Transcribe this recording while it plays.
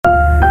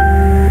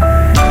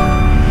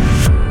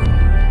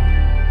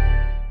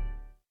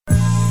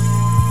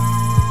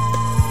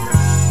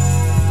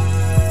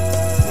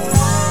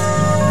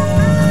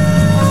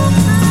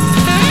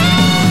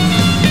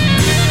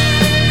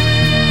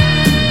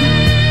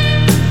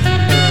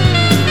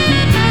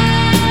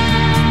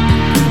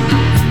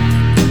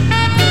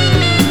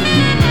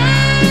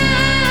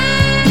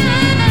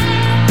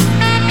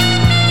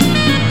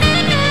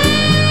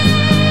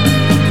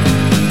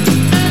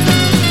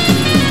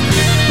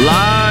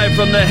Live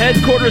from the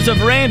headquarters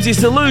of Ramsey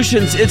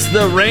Solutions, it's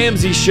The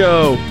Ramsey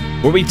Show,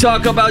 where we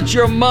talk about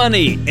your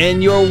money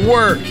and your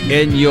work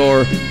and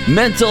your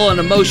mental and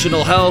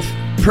emotional health,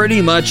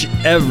 pretty much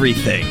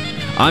everything.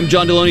 I'm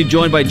John Deloney,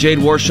 joined by Jade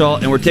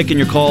Warshaw, and we're taking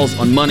your calls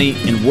on money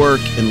and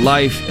work and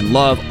life and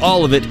love,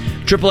 all of it.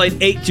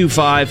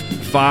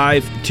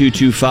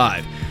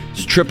 888-825-5225.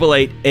 It's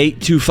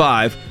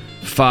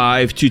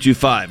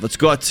 888-825-5225. Let's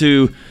go out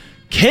to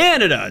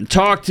Canada and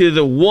talk to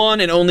the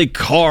one and only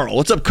Carl.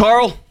 What's up,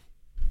 Carl?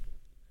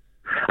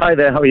 Hi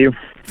there, how are you?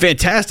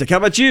 Fantastic. How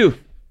about you?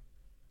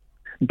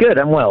 Good,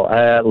 I'm well.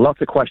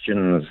 Lots of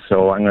questions,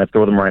 so I'm going to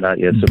throw them right at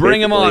you. So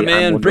bring them on,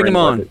 man. Bring them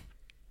on.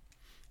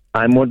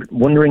 I'm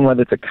wondering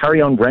whether it's a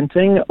carry-on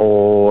renting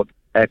or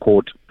air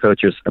quote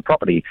purchase a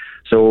property.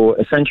 So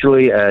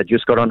essentially,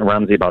 just got on to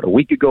Ramsey about a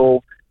week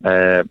ago,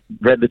 read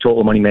the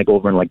Total Money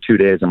Makeover in like 2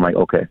 days. I'm like,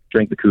 okay,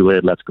 drink the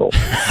Kool-Aid, let's go.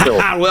 So,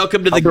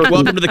 welcome to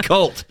the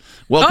cult.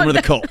 Welcome to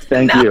the cult.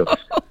 Thank you.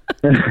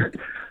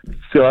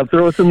 So I'll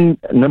throw some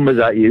numbers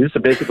at you. So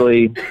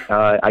basically,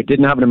 I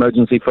didn't have an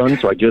emergency fund,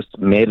 so I just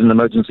made an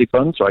emergency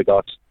fund. So I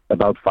got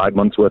about 5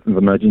 months worth of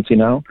emergency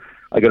now.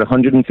 I got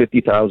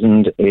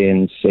 $150,000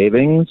 in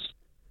savings.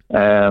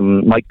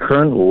 My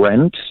current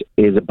rent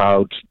is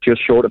about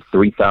just short of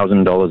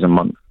 $3,000 a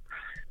month.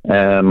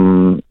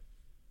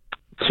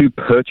 To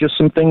purchase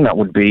something that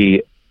would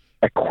be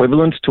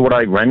equivalent to what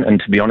I rent, and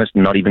to be honest,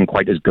 not even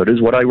quite as good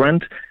as what I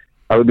rent,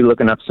 I would be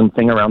looking at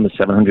something around the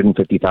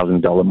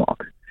 $750,000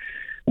 mark.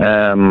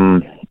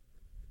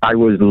 I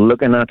was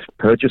looking at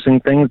purchasing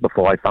things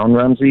before I found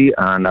Ramsey,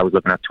 and I was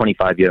looking at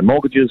 25-year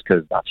mortgages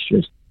because that's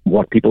just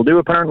what people do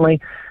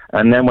apparently.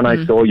 And then when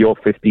I saw your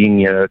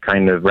 15-year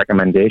kind of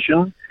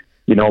recommendation,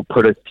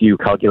 put a few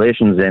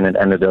calculations in, it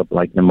ended up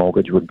like the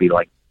mortgage would be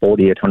like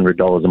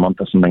 $4,800 a month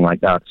or something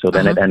like that. So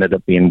then it ended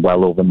up being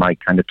well over my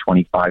kind of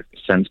 25%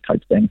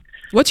 type thing.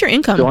 What's your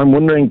income? So I'm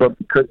wondering,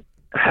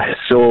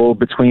 so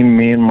between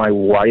me and my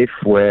wife,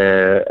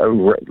 we're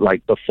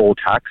like before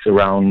tax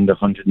around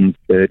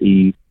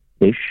 130-ish,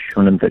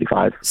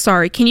 135.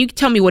 Sorry, can you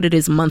tell me what it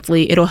is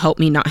monthly? It'll help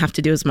me not have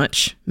to do as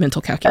much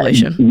mental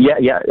calculation.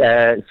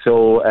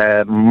 So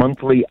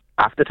monthly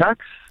after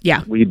tax,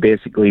 we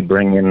basically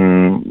bring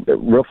in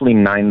roughly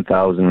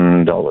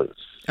 $9,000.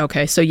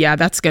 Okay, so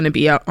that's going to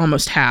be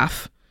almost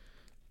half.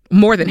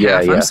 More than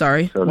half, I'm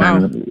sorry. So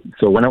wow.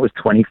 So when I was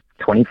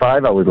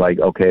 25, I was like,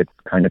 okay, it's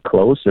kind of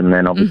close. And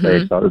then obviously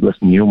I started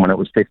listening to you. And when it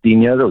was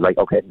 15 years, I was like,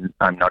 okay,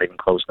 I'm not even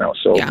close now.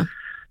 So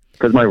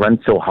because my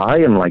rent's so high,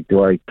 I'm like,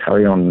 do I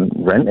carry on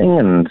renting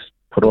and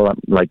put all that,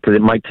 because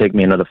it might take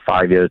me another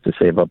 5 years to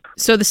save up.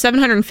 So the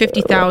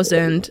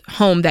 $750,000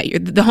 home that you're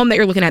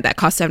looking at that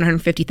costs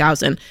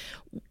 $750,000,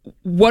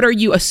 what are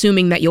you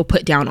assuming that you'll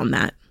put down on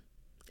that?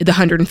 The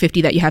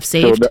 $150 that you have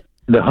saved? So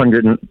the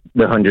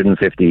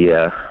 150,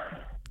 yeah.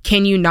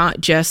 Can you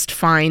not just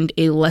find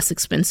a less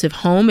expensive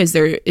home? Is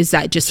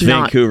that just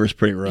not... Vancouver's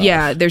pretty rough.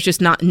 Yeah, there's just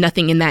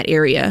nothing in that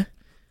area.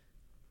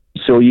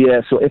 So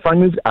if I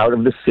moved out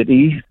of the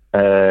city,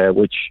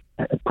 which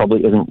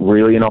probably isn't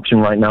really an option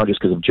right now just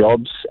because of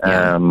jobs,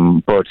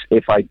 but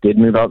if I did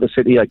move out of the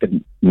city, I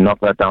could knock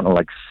that down to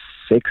like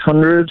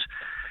 600.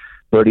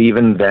 But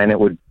even then it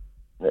would,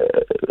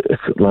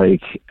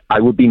 I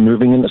would be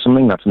moving into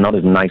something that's not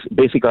as nice.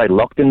 Basically, I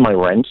locked in my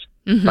rent.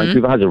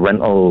 Vancouver has a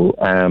rental...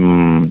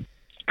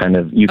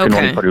 you can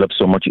only put it up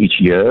so much each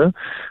year.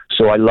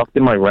 So I locked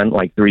in my rent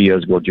like 3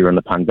 years ago during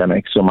the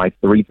pandemic. So my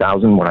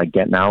 $3,000, what I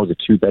get now is a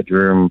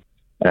 2-bedroom,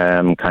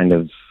 kind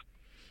of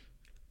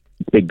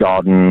big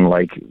garden,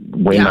 like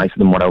way nicer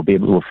than what I would be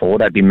able to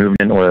afford. I'd be moving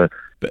into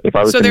if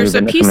I was to move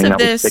into something that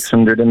was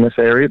 600 in this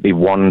area, it'd be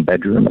 1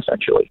 bedroom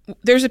essentially.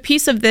 There's a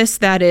piece of this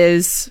that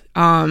is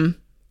a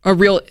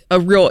real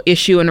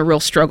issue and a real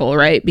struggle,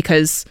 right?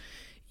 Because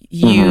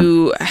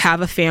you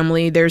have a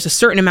family. There's a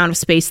certain amount of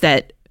space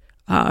that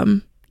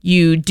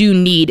you do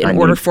need in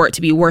order for it to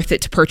be worth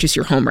it to purchase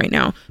your home right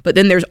now. But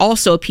then there's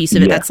also a piece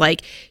of it that's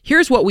like,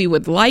 here's what we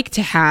would like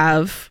to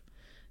have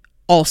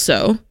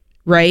also,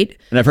 right?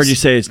 And I've heard you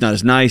say it's not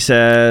as nice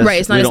as... Right,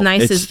 it's not as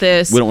nice as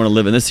this. We don't want to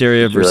live in this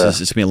area versus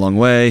it's going to be a long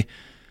way.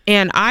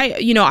 And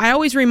I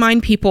always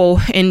remind people,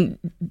 and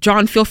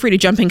John, feel free to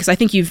jump in because I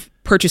think you've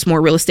purchased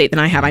more real estate than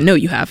I have. I know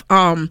you have.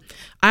 I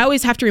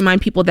always have to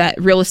remind people that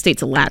real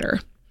estate's a ladder.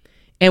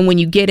 And when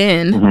you get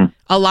in,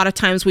 a lot of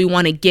times we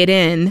want to get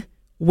in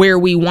where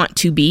we want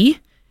to be,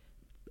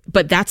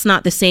 but that's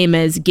not the same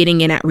as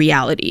getting in at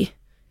reality.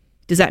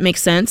 Does that make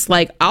sense?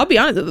 Like, I'll be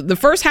honest, the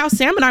first house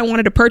Sam and I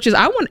wanted to purchase,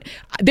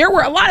 there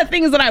were a lot of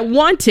things that I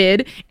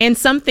wanted and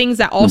some things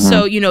that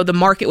also, the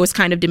market was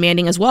kind of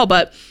demanding as well.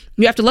 But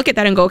you have to look at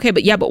that and go, okay,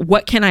 but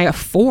what can I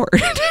afford?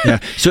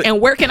 So,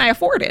 and where can I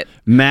afford it?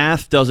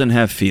 Math doesn't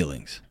have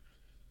feelings.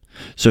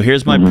 So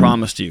here's my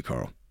promise to you,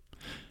 Carl.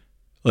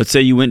 Let's say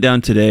you went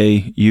down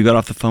today, you got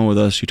off the phone with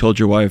us, you told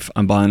your wife,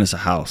 I'm buying us a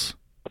house.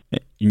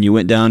 And you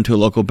went down to a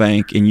local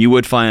bank and you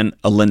would find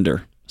a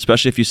lender,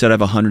 especially if you said I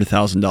have $100,000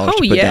 to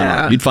put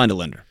down. You'd find a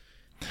lender.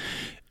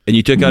 And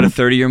you took out a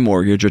 30-year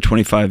mortgage or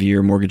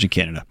 25-year mortgage in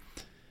Canada.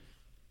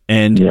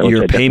 And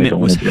your payment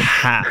was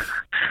half.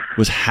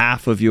 was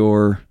half of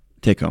your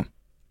take home.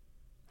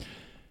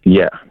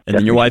 Yeah. And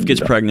then your wife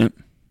gets pregnant.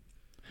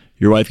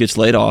 Your wife gets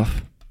laid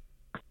off.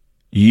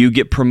 You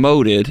get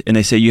promoted, and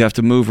they say you have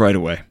to move right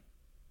away.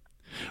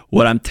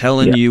 What I'm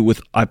telling you,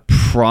 I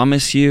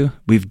promise you,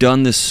 we've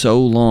done this so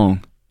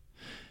long,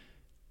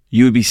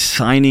 you would be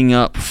signing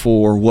up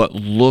for what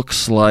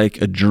looks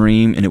like a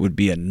dream, and it would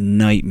be a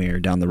nightmare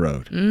down the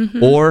road.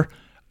 Mm-hmm. Or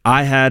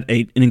I had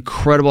an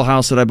incredible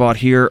house that I bought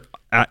here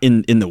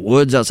in the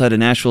woods outside of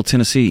Nashville,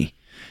 Tennessee,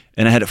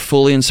 and I had it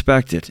fully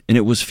inspected, and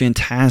it was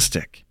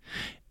fantastic.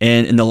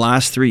 And in the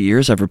last 3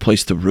 years, I've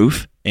replaced the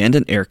roof and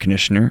an air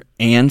conditioner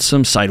and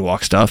some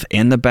sidewalk stuff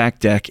and the back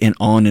deck and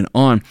on and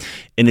on.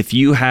 And if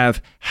you have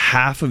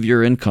half of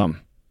your income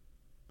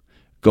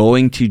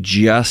going to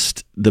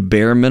just the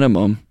bare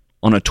minimum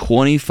on a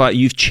 25,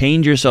 you've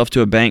chained yourself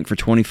to a bank for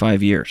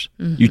 25 years.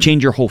 Mm-hmm. You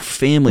chained your whole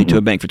family to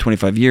a bank for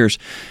 25 years.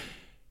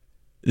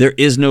 There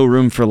is no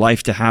room for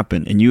life to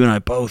happen. And you and I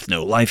both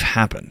know life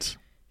happens.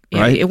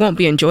 Right? It won't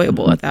be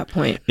enjoyable at that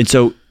point. And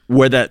so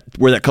where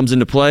that comes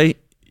into play,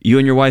 you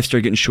and your wife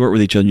start getting short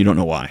with each other and you don't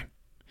know why.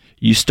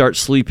 You start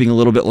sleeping a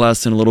little bit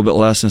less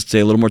and stay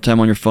a little more time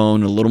on your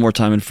phone, a little more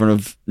time in front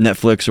of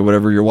Netflix or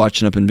whatever you're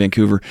watching up in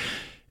Vancouver.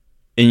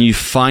 And you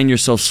find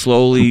yourself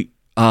slowly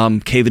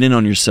caving in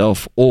on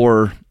yourself,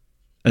 or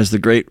as the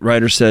great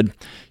writer said,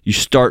 you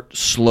start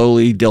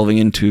slowly delving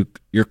into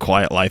your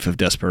quiet life of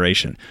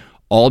desperation,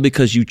 all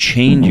because you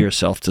chained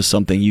yourself to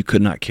something you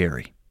could not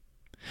carry.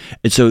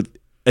 And so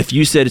if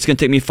you said it's going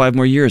to take me 5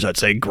 more years, I'd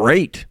say,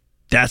 great.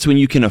 That's when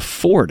you can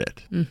afford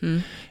it. Mm-hmm.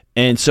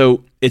 And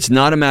so it's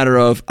not a matter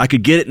of, I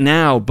could get it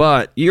now,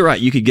 but you're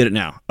right, you could get it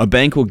now. A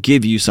bank will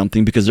give you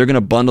something because they're going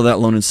to bundle that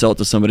loan and sell it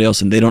to somebody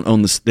else, and they don't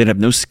own this. They have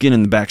no skin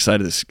in the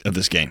backside of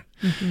this game.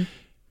 Mm-hmm.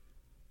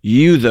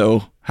 You,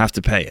 though, have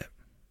to pay it.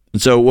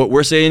 And so what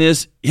we're saying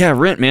is,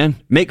 rent,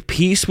 man. Make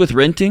peace with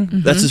renting.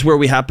 Mm-hmm. That's just where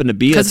we happen to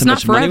be. That's how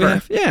much money we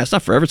have. Yeah, it's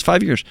not forever. It's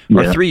 5 years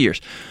or 3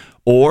 years.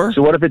 Or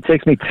so what if it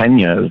takes me 10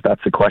 years?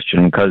 That's the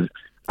question, because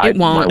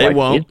my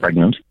wife is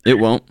pregnant. It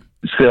won't.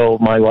 So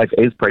my wife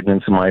is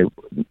pregnant, so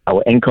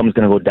our income is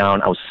going to go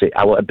down.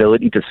 Our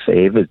ability to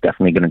save is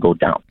definitely going to go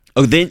down.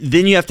 Oh,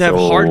 then you have to have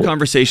hard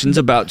conversations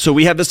about. So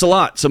we have this a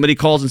lot. Somebody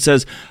calls and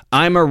says,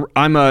 "I'm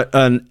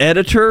an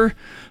editor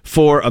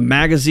for a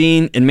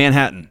magazine in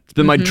Manhattan. It's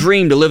been my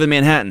dream to live in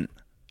Manhattan.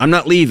 I'm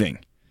not leaving,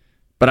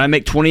 but I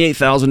make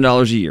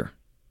 $28,000 a year."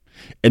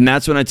 And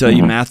that's when I tell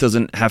you, math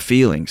doesn't have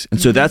feelings.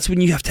 And so that's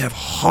when you have to have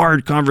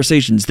hard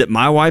conversations that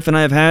my wife and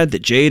I have had,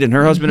 that Jade and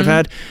her husband have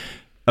had,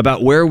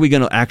 about where are we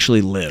going to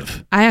actually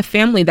live. I have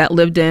family that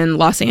lived in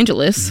Los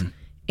Angeles,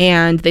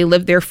 and they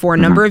lived there for a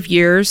number of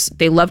years.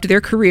 They loved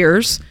their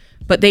careers,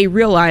 but they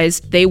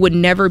realized they would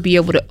never be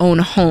able to own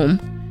a home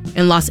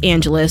in Los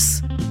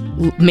Angeles,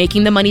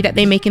 making the money that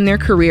they make in their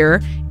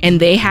career. And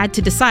they had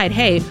to decide,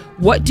 hey,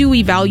 what do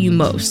we value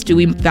most? Do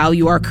we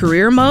value our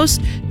career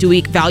most? Do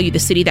we value the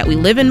city that we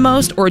live in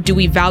most? Or do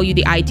we value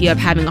the idea of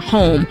having a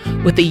home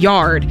with a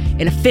yard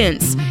and a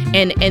fence?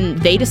 And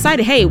they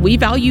decided, hey, we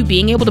value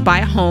being able to buy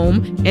a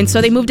home. And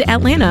so they moved to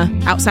Atlanta,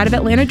 outside of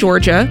Atlanta,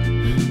 Georgia,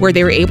 where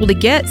they were able to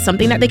get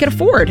something that they could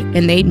afford.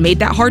 And they made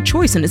that hard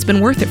choice, and it's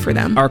been worth it for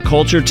them. Our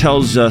culture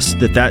tells us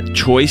that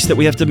choice that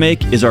we have to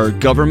make is our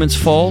government's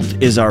fault,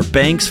 is our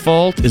bank's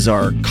fault, is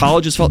our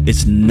college's fault.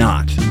 It's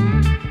not.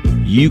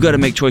 You got to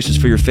make choices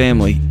for your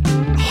family,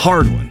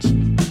 hard ones,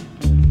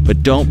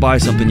 but don't buy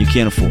something you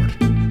can't afford.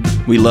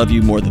 We love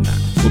you more than that.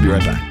 We'll be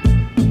right back.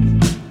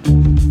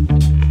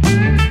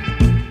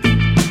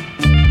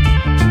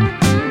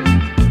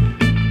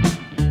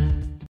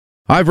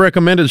 I've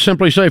recommended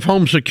SimpliSafe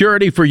Home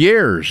Security for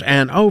years,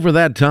 and over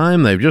that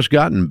time, they've just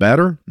gotten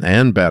better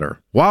and better,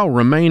 while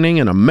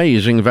remaining an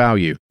amazing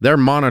value. Their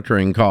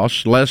monitoring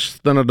costs less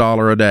than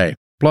 $1 a day.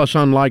 Plus,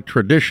 unlike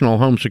traditional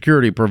home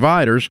security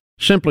providers,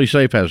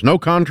 SimpliSafe has no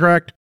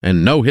contract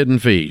and no hidden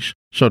fees.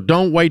 So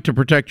don't wait to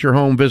protect your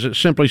home. Visit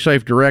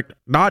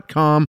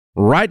SimpliSafeDirect.com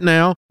right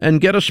now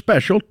and get a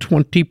special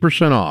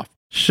 20% off.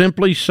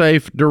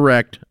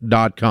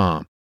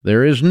 SimpliSafeDirect.com.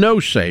 There is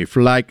no safe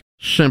like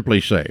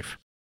SimpliSafe.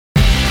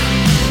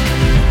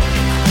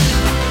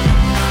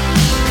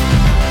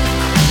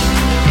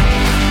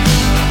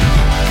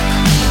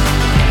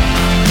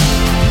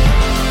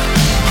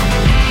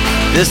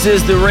 This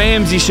is the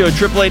Ramsey Show,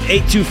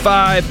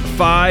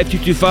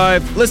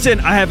 888-825-5225. Listen,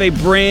 I have a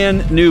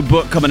brand new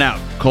book coming out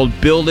called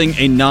Building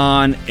a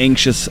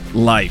Non-Anxious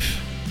Life.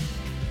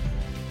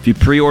 If you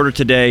pre-order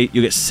today,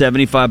 you'll get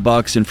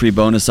 $75 in free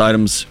bonus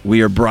items.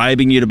 We are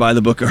bribing you to buy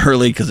the book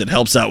early because it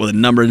helps out with a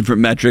number of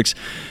different metrics.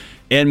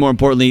 And more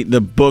importantly, the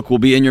book will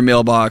be in your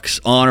mailbox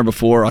on or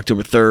before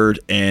October 3rd,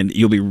 and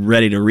you'll be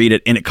ready to read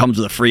it. And it comes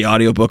with a free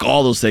audiobook,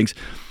 all those things.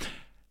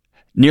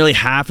 Nearly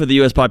half of the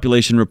U.S.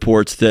 population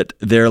reports that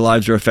their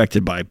lives are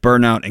affected by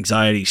burnout,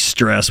 anxiety,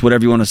 stress,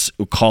 whatever you want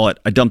to call it.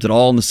 I dumped it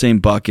all in the same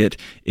bucket.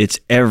 It's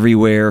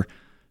everywhere.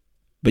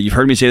 But you've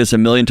heard me say this a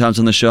million times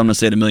on the show. I'm going to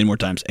say it a million more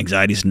times.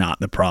 Anxiety is not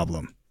the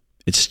problem.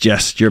 It's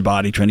just your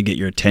body trying to get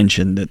your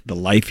attention that the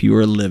life you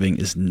are living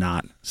is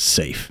not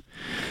safe.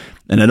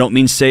 And I don't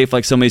mean safe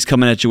like somebody's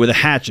coming at you with a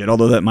hatchet,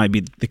 although that might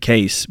be the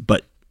case,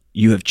 but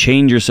you have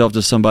changed yourself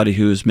to somebody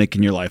who is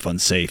making your life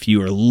unsafe.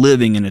 You are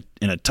living in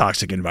a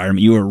toxic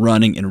environment. You are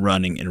running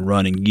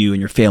you and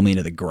your family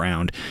into the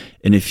ground.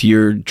 And if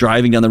you're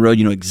driving down the road,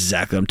 you know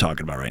exactly what I'm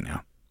talking about right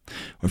now.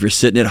 Or if you're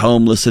sitting at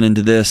home listening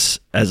to this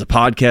as a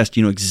podcast,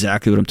 you know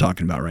exactly what I'm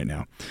talking about right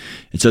now.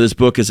 And so this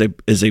book is a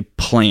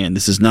plan.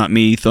 This is not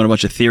me throwing a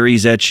bunch of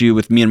theories at you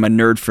with me and my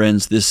nerd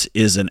friends. This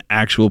is an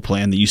actual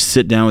plan that you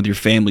sit down with your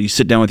family, you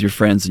sit down with your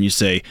friends, and you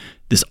say,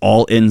 this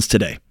all ends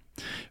today.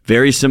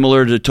 Very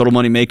similar to Total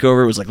Money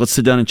Makeover. It was like, let's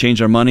sit down and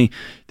change our money.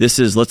 This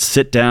is, let's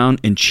sit down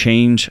and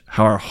change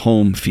how our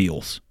home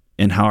feels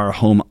and how our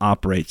home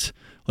operates.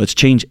 Let's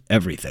change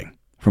everything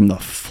from the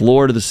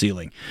floor to the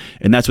ceiling.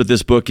 And that's what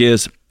this book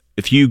is.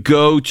 If you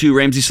go to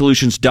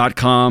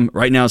RamseySolutions.com,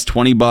 right now it's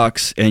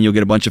 $20 and you'll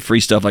get a bunch of free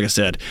stuff, like I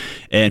said,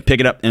 and pick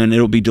it up and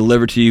it'll be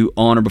delivered to you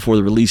on or before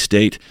the release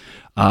date.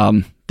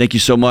 Thank you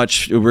so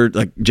much. We're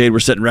like, Jade, we're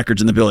setting records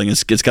in the building.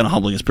 It's kind of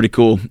humbling. It's pretty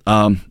cool.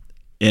 And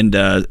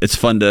it's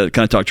fun to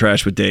kind of talk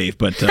trash with Dave,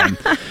 but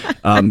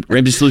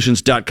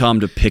RamseySolutions.com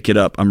to pick it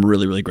up. I'm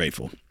really, really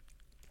grateful.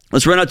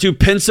 Let's run out to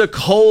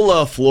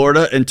Pensacola,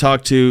 Florida, and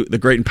talk to the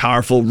great and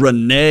powerful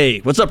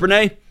Renee. What's up,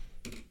 Renee?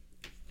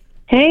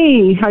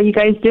 Hey, how you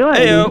guys doing?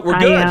 Hey, we're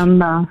good. I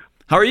am.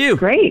 How are you?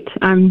 Great.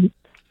 I'm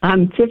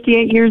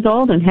 58 years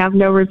old and have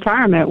no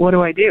retirement. What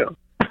do I do?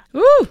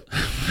 Ooh,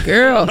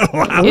 girl.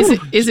 Wow.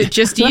 Is it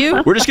just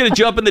you? We're just going to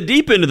jump in the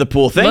deep end of the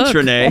pool. Thanks, Look,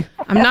 Renee.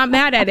 I'm not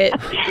mad at it.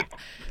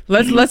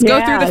 Let's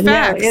go through the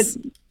facts.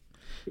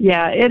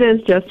 It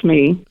is just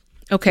me.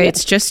 Okay,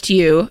 it's just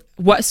you.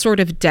 What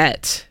sort of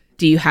debt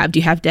do you have? Do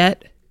you have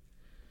debt?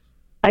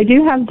 I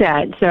do have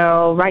debt.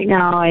 So right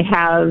now I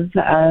have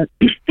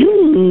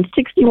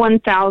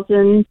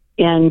 $61,000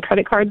 in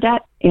credit card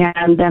debt,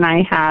 and then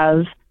I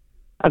have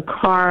a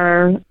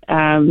car,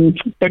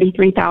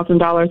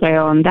 $33,000 I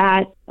owe on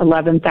that,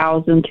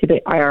 $11,000 to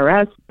the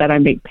IRS that I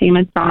make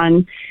payments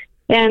on.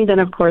 And then,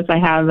 of course, I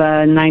have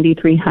a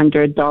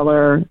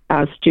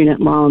 $9,300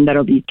 student loan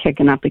that'll be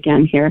kicking up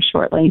again here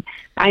shortly.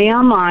 I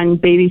am on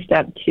baby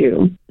step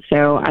 2,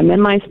 so I'm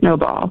in my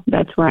snowball.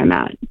 That's where I'm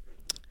at.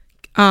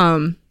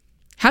 How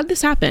did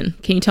this happen?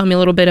 Can you tell me a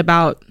little bit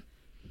about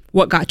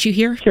what got you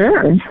here?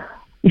 Sure.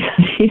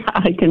 Yeah,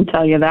 I can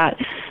tell you that.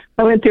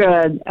 I went through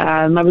I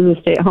was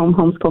a stay-at-home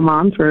homeschool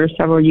mom for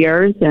several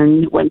years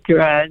and went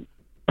through a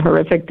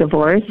horrific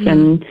divorce. Mm-hmm.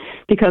 And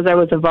because I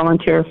was a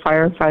volunteer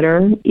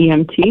firefighter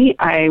EMT,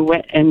 I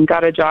went and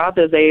got a job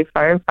as a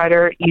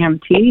firefighter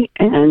EMT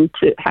and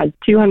had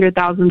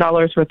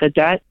 $200,000 worth of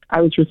debt I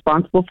was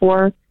responsible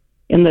for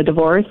in the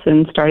divorce,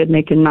 and started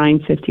making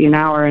 $9.50 an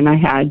hour. And I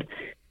had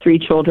 3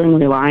 children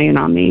relying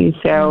on me.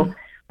 So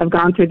I've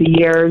gone through the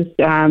years,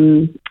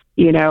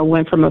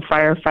 went from a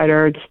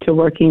firefighter to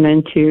working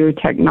into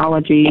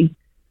technology,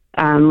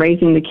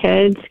 raising the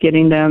kids,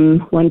 getting them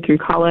one through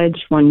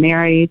college, one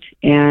married.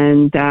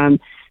 And I'm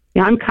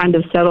kind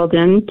of settled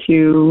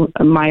into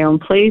my own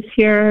place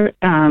here.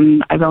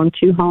 I've owned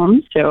 2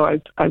 homes, so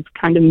I've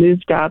kind of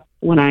moved up.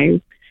 When I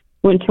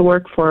went to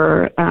work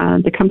for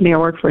the company I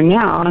work for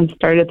now, and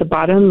started at the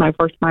bottom, I've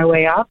worked my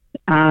way up.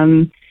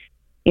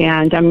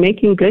 And I'm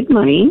making good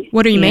money.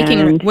 What are you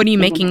making? What are you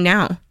making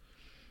now?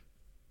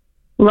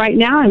 Right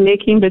now, I'm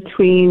making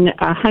between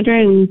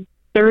 $130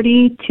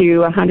 to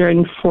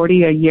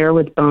 $140 a year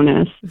with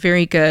bonus.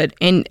 Very good.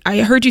 And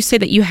I heard you say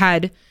that you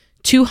had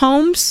 2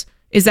 homes.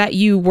 Is that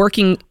you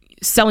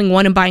selling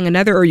one and buying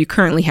another, or you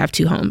currently have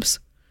 2 homes?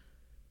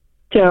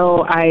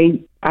 So I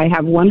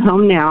have 1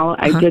 home now.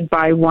 Uh-huh. I did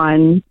buy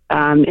one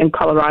in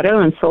Colorado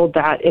and sold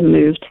that and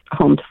moved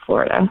home to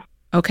Florida.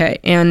 Okay.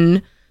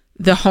 And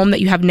the home that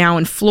you have now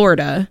in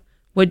Florida,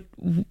 what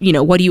do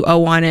you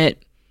owe on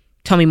it?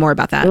 Tell me more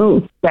about that.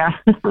 Oh, yeah.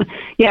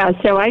 Yeah,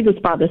 so I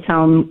just bought this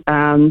home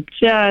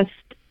just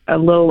a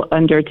little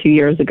under 2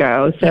 years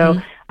ago.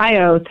 So I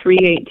owe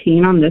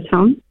 $318 on this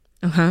home.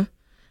 Uh-huh.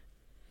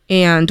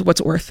 And what's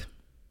it worth?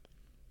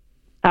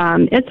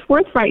 It's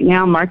worth right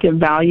now, market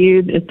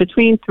value, it's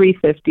between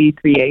 $350,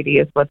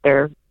 $380 is what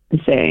they're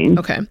saying.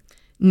 Okay.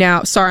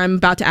 Now, sorry, I'm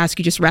about to ask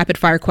you just rapid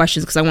fire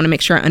questions because I want to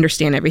make sure I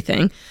understand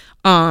everything.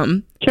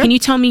 Sure. Can you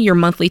tell me your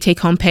monthly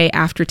take-home pay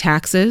after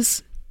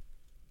taxes?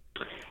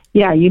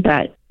 Yeah, you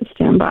bet.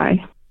 Stand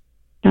by.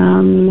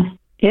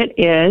 It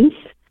is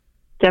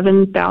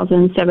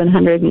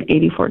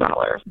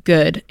 $7,784.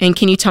 Good. And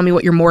can you tell me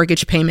what your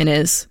mortgage payment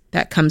is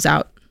that comes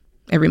out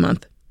every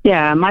month?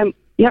 Yeah, my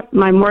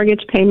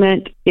mortgage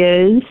payment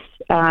is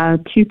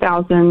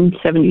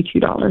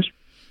 $2,072.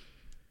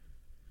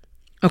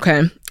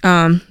 Okay.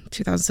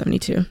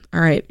 $2,072.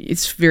 All right.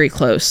 It's very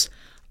close.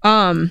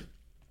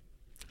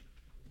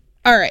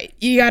 All right,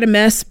 you got a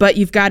mess, but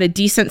you've got a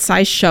decent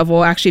sized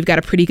shovel. Actually, you've got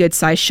a pretty good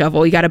sized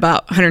shovel. You got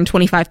about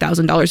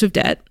 $125,000 of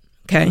debt.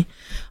 Okay.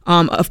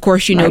 Of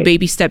course, right.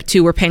 Baby step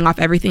 2, we're paying off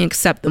everything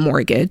except the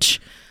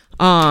mortgage.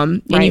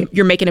 And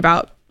you're making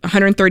about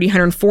 $130,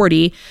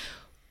 $140.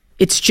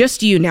 It's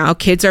just you now.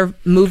 Kids are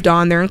moved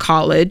on. They're in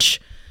college.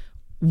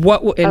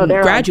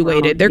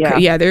 graduated.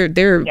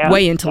 They're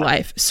way into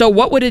life. So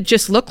what would it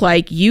just look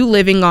like? You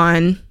living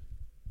on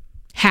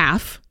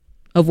half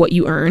of what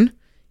you earn.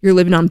 You're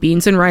living on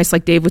beans and rice,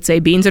 like Dave would say,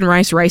 beans and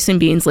rice, rice and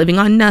beans, living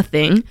on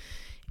nothing.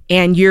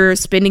 And you're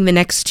spending the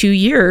next 2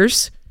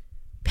 years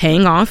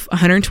paying off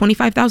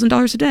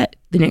 $125,000 of debt.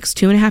 The next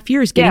 2.5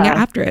 years, getting out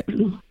after it.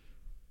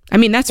 I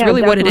mean, that's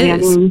really what it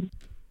is. So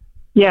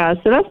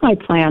that's my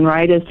plan,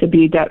 right, is to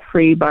be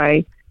debt-free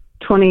by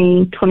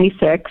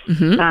 2026.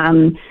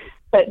 Mm-hmm.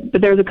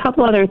 But there's a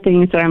couple other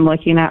things that I'm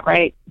looking at,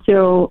 right?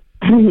 So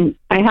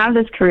I have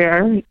this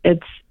career.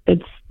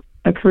 It's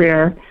a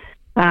career.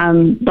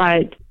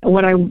 But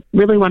what I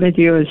really want to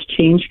do is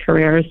change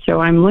careers. So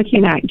I'm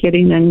looking at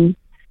getting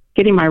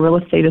my real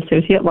estate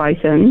associate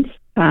license.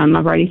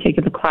 I've already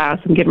taken the class.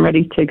 I'm getting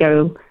ready to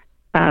go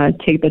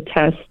take the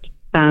test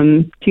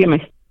to get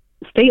my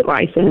state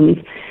license.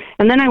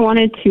 And then I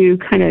wanted to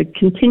kind of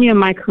continue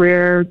my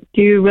career,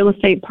 do real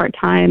estate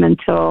part-time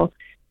until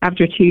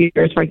after 2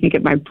 years where I can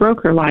get my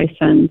broker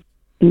license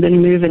and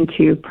then move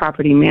into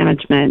property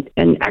management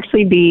and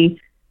actually be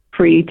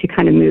free to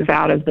kind of move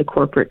out of the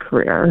corporate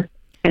career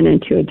and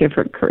into a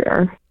different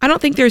career. I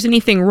don't think there's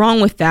anything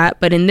wrong with that,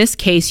 but in this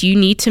case, you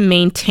need to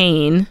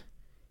maintain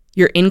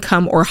your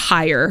income or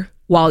higher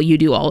while you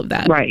do all of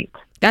that. Right.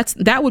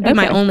 That would be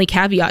my only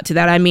caveat to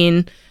that. I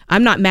mean,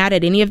 I'm not mad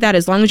at any of that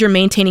as long as you're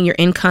maintaining your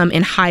income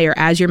and higher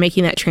as you're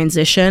making that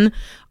transition.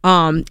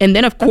 And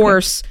then, of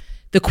course,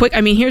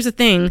 here's the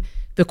thing.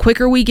 The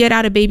quicker we get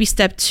out of baby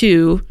step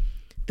 2,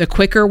 the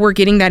quicker we're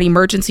getting that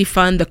emergency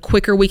fund, the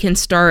quicker we can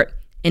start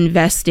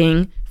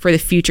investing for the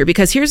future.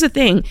 Because here's the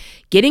thing,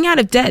 getting out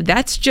of debt,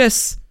 that's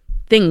just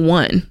thing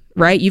 1,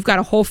 right? You've got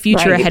a whole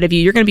future ahead of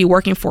you. You're going to be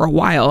working for a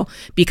while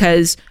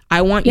because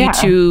I want you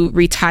to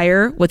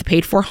retire with a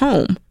paid for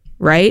home,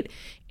 right?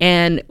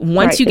 And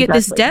once you get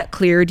this debt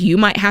cleared, you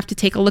might have to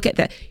take a look at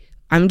that.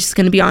 I'm just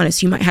going to be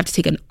honest. You might have to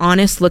take an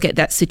honest look at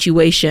that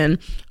situation.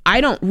 I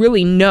don't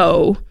really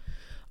know.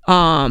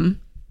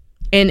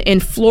 In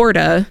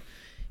Florida,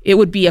 it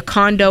would be a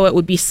condo. It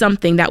would be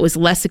something that was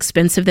less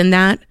expensive than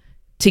that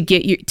to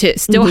get you to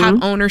still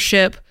have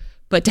ownership,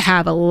 but to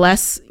have a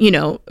less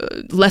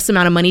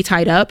amount of money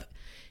tied up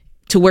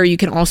to where you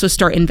can also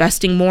start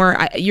investing more.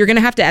 You're going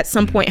to have to at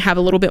some point have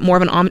a little bit more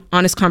of an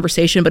honest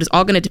conversation, but it's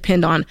all going to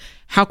depend on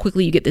how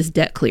quickly you get this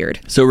debt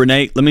cleared. So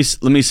Renee, let me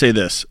say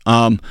this.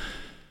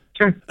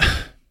 Sure.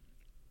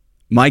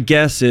 My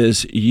guess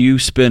is you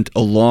spent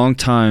a long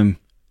time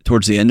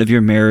towards the end of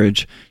your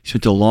marriage. You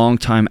spent a long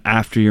time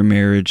after your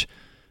marriage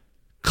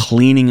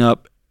cleaning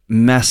up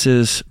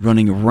messes,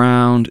 running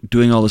around,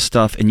 doing all this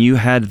stuff, and you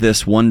had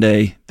this one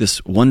day this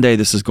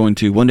is going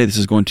to.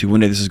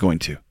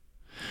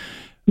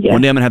 Yeah.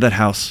 One day I'm going to have that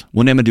house.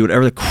 One day I'm going to do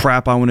whatever the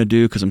crap I want to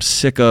do because I'm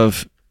sick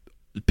of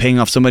paying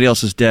off somebody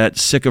else's debt,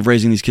 sick of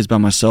raising these kids by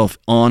myself,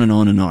 on and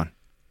on and on.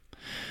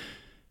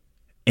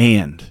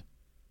 And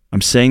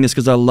I'm saying this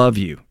because I love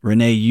you.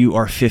 Renee, you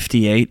are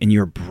 58 and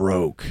you're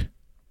broke.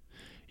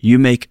 You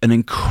make an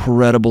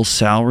incredible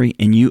salary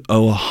and you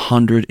owe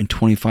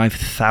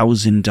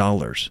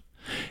 $125,000.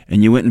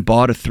 And you went and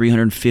bought a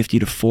 $350,000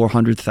 to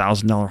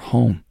 $400,000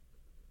 home.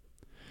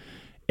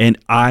 And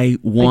I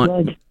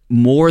want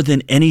more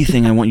than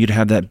anything, I want you to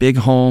have that big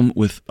home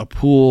with a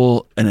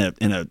pool and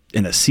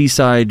a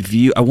seaside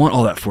view. I want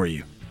all that for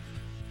you.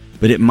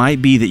 But it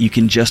might be that you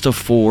can just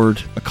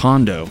afford a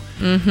condo.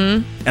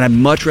 Mm-hmm. And I'd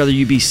much rather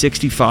you be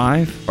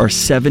 65 or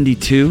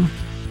 72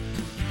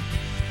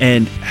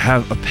 and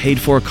have a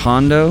paid-for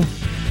condo,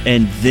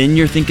 and then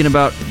you're thinking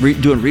about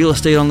doing real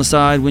estate on the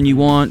side when you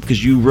want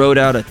because you rode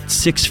out a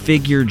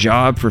 6-figure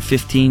job for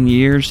 15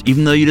 years,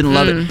 even though you didn't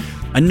love it.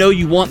 I know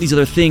you want these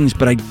other things,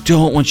 but I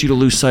don't want you to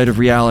lose sight of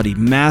reality.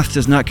 Math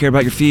does not care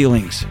about your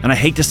feelings, and I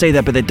hate to say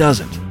that, but it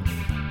doesn't.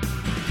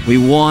 We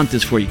want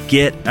this for you.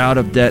 Get out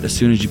of debt as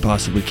soon as you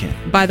possibly can.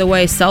 By the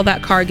way, sell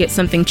that car, get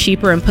something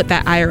cheaper, and put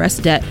that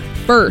IRS debt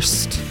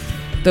first.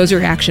 Those are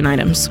your action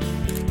items.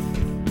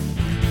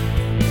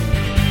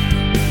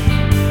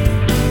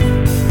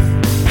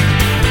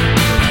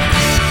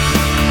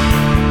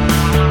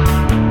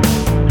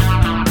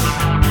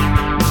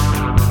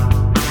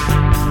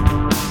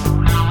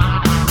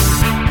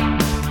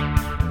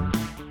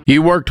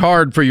 You worked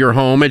hard for your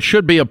home. It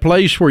should be a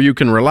place where you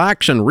can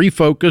relax and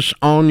refocus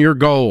on your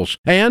goals.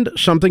 And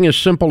something as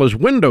simple as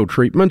window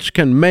treatments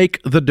can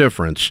make the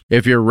difference.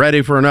 If you're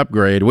ready for an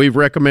upgrade, we've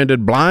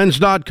recommended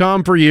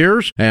Blinds.com for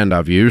years, and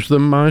I've used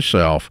them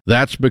myself.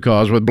 That's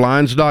because with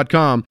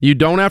Blinds.com, you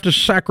don't have to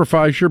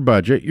sacrifice your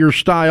budget, your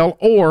style,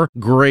 or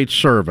great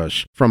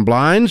service. From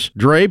blinds,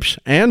 drapes,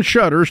 and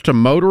shutters to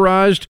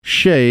motorized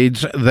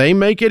shades, they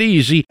make it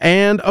easy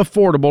and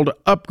affordable to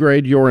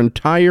upgrade your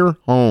entire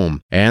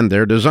home. And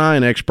they're designed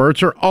design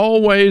experts are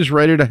always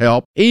ready to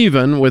help,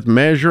 even with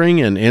measuring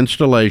and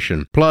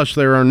installation. Plus,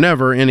 there are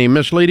never any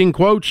misleading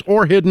quotes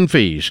or hidden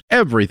fees.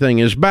 Everything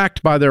is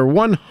backed by their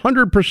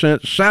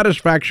 100%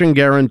 satisfaction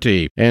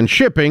guarantee, and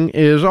shipping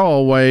is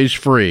always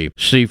free.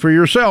 See for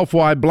yourself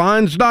why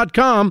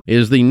Blinds.com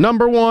is the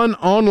 #1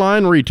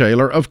 online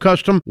retailer of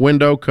custom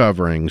window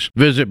coverings.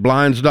 Visit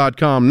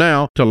Blinds.com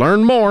now to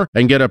learn more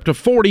and get up to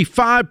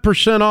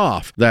 45%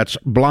 off. That's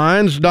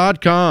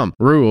Blinds.com.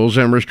 Rules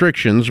and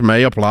restrictions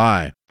may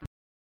apply.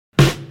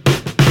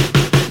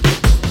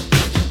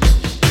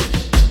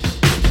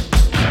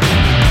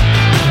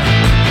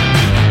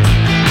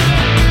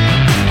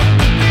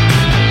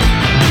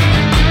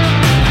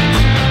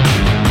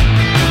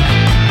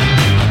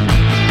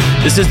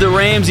 This is the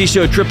Ramsey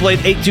Show,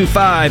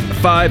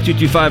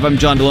 888-825-5225. I'm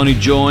John Deloney,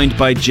 joined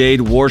by Jade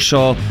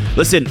Warshaw.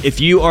 Listen, if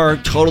you are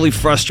totally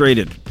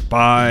frustrated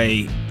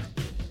by,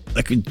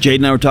 like Jade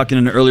and I were talking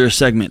in an earlier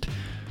segment,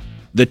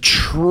 the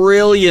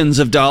trillions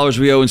of dollars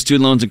we owe in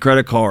student loans and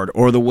credit card,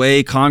 or the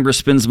way Congress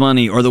spends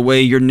money, or the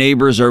way your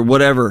neighbors are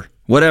whatever,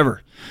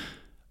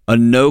 a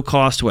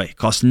no-cost way,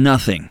 costs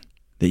nothing,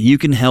 that you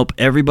can help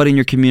everybody in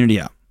your community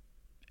out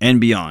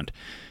and beyond,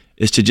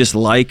 is to just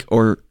like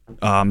or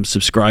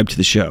subscribe to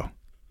the show.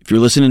 If you're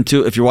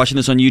watching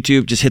this on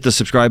YouTube, just hit the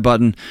subscribe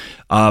button.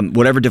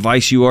 Whatever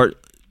device you are,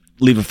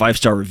 leave a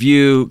 5-star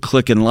review,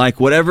 click and like,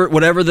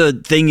 whatever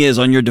the thing is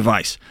on your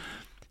device.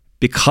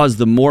 Because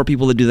the more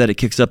people that do that, it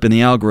kicks up in the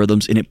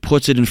algorithms and it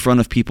puts it in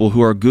front of people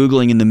who are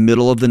Googling in the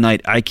middle of the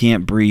night, I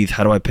can't breathe,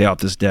 how do I pay off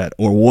this debt?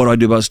 Or what do I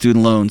do about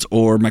student loans?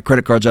 Or my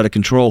credit card's out of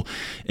control.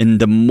 And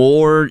the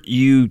more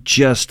you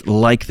just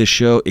like the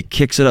show, it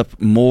kicks it up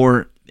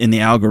more in the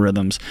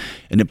algorithms,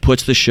 and it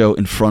puts the show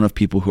in front of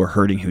people who are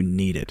hurting, who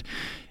need it.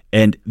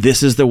 And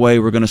this is the way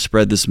we're going to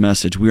spread this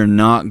message. We are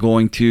not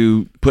going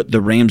to put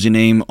the Ramsey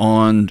name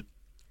on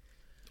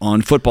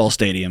football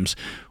stadiums.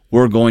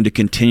 We're going to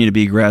continue to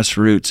be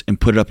grassroots and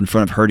put it up in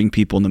front of hurting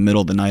people in the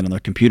middle of the night on their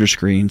computer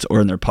screens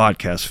or in their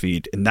podcast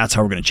feed. And that's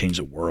how we're going to change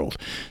the world.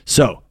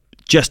 So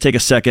just take a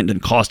second, it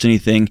doesn't cost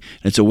anything.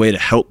 And it's a way to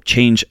help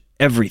change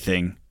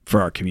everything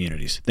for our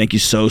communities. Thank you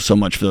so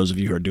much for those of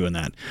you who are doing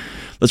that.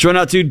 Let's run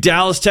out to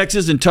Dallas,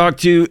 Texas and talk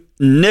to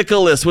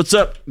Nicholas. What's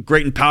up,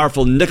 great and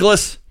powerful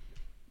Nicholas?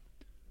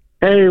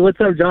 Hey, what's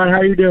up, John? How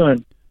are you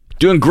doing?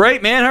 Doing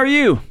great, man. How are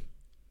you?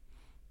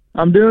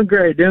 I'm doing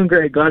great. Glad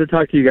to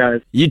talk to you guys.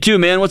 You too,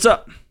 man. What's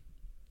up?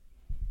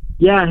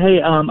 Yeah,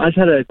 hey, I just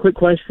had a quick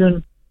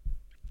question.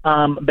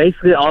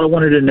 Basically, all I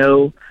wanted to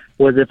know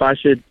was if I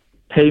should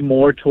pay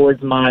more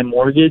towards my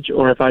mortgage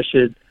or if I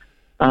should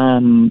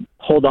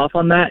hold off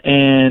on that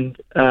and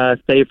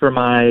save for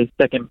my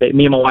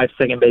me and my wife's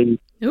second baby.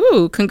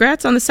 Ooh,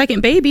 congrats on the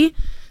second baby.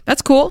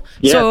 That's cool.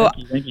 Yeah, so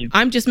thank you.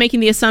 I'm just making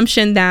the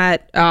assumption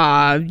that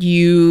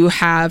you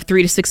have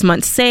 3 to 6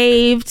 months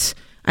saved.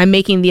 I'm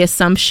making the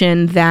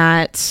assumption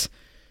that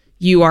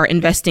you are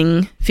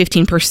investing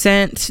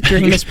 15%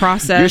 during this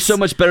process. You're so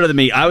much better than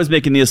me. I was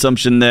making the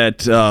assumption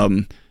that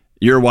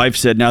your wife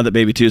said, now that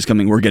baby 2 is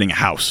coming, we're getting a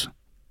house.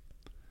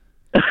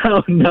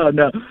 Oh,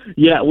 no.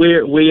 Yeah,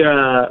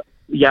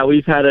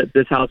 we've had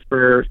this house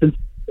since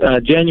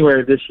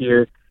January of this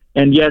year.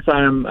 And yes,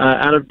 I'm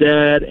out of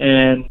debt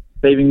and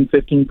saving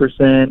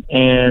 15%,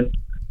 and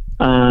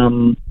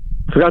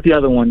forgot the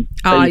other one.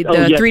 3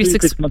 to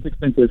 6 months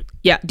expenses.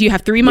 Yeah. Do you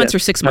have 3 months or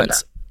 6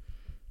 months?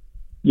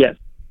 Yes.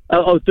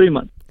 3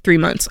 months. 3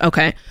 months.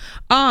 Okay.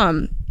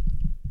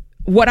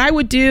 What I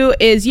would do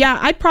is,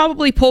 I'd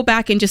probably pull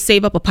back and just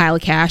save up a pile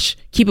of cash,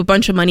 keep a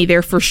bunch of money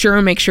there for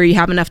sure, make sure you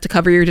have enough to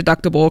cover your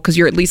deductible because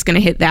you're at least going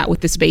to hit that with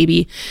this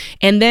baby.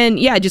 And then,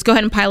 just go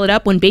ahead and pile it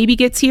up when baby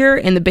gets here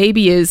and the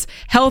baby is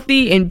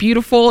healthy and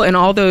beautiful and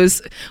all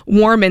those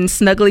warm and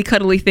snuggly,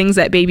 cuddly things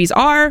that babies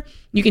are.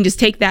 You can just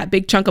take that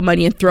big chunk of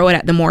money and throw it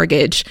at the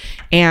mortgage.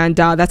 And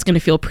that's going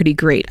to feel pretty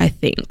great, I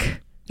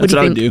think. That's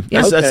what I would do.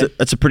 Yeah.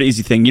 That's a pretty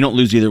easy thing. You don't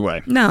lose either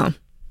way. No.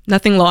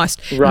 Nothing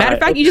lost. Right. Matter of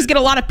fact, you just get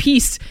a lot of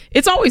peace.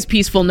 It's always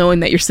peaceful knowing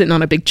that you're sitting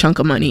on a big chunk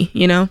of money,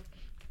 you know?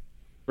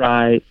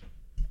 Right.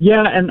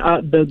 Yeah, and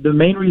the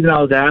main reason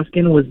I was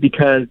asking was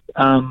because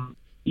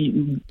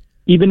even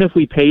if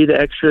we pay the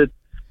extra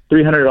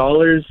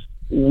 $300,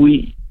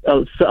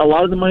 a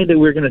lot of the money that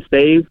we're going to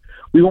save,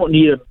 we won't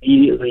need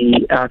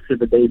immediately after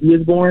the baby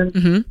is born.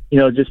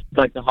 Mm-hmm. Just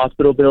like the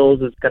hospital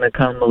bills, it's going to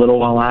come a little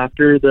while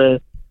after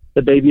the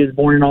baby is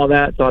born and all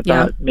that. So I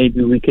thought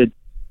maybe we could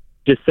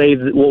just save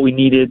what we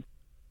needed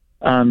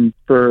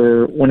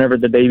for whenever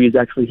the baby is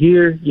actually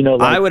here.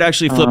 I would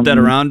actually flip that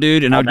around,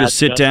 dude, and I would just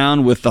sit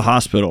down with the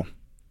hospital,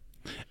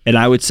 and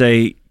I would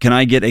say, "Can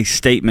I get a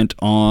statement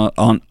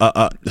on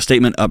a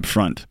statement up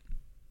front?"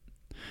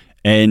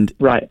 And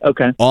right,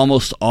 okay,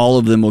 almost all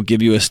of them will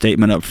give you a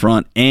statement up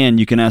front, and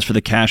you can ask for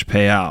the cash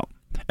payout.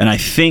 And I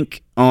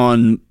think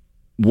on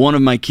one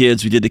of my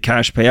kids, we did the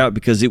cash payout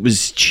because it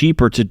was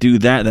cheaper to do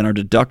that than our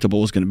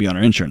deductible was going to be on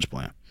our insurance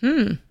plan.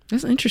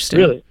 That's interesting.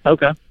 Really?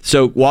 Okay.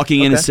 So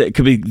walking in and say,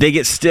 they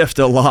get stiffed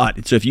a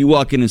lot. So if you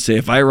walk in and say,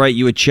 if I write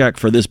you a check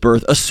for this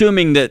birth,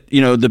 assuming that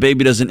the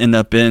baby doesn't end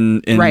up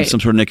in some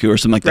sort of NICU or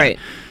something like that,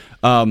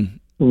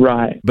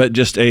 Right. But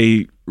just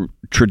a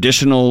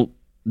traditional,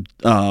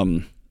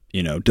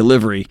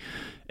 delivery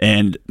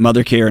and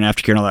mother care and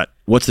aftercare and all that.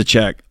 What's the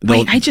check?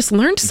 Wait, I just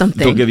learned something.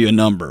 They'll give you a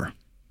number.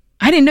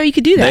 I didn't know you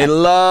could do that. They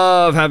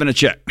love having a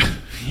check.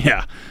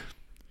 Yeah.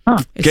 Huh.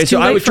 Okay, so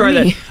I would try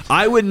that.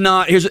 I would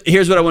not.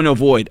 Here's what I want to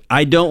avoid.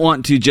 I don't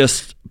want to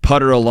just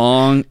putter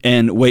along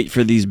and wait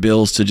for these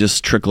bills to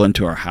just trickle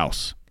into our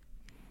house.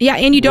 Yeah,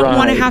 and you don't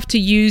want to have to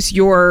use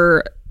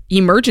your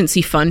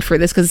emergency fund for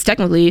this because it's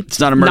technically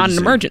not an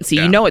emergency.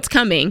 Yeah. You know it's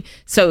coming,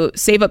 so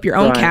save up your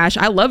own cash.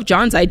 I love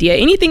John's idea.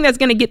 Anything that's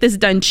going to get this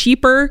done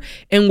cheaper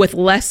and with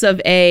less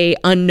of a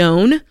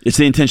unknown. It's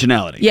the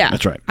intentionality. Yeah,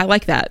 that's right. I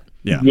like that.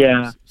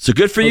 Yeah. So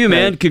good for you,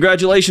 man.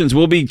 Congratulations.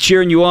 We'll be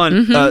cheering you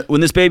on.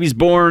 When this baby's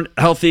born,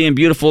 healthy and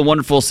beautiful and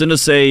wonderful, send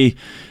us a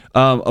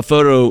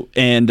photo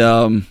and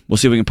we'll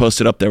see if we can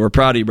post it up there. We're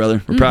proud of you,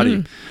 brother. We're proud of you.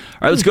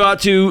 All right, let's go out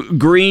to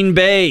Green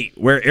Bay,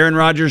 where Aaron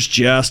Rodgers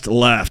just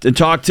left, and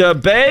talk to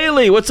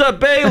Bailey. What's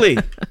up, Bailey?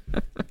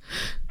 That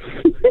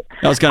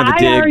was kind of a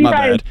dig. My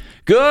bad.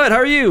 Good. How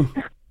are you?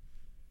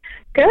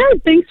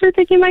 Good. Thanks for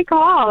taking my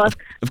call.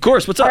 Of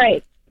course. What's up? All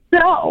right.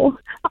 So,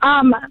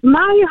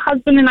 my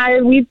husband and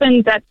I, we've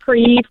been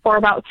debt-free for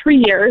about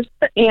 3 years,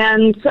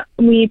 and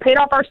we paid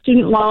off our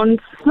student loans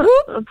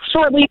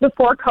shortly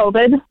before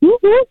COVID.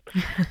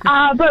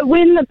 But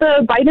when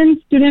the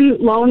Biden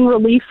student loan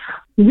relief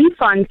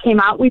refund came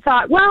out, we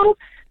thought, well,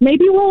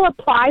 maybe we'll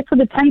apply for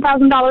the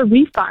 $10,000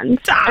 refund,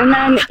 and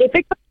then if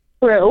it goes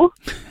through,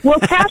 we'll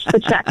cash the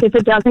check. If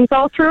it doesn't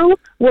go through,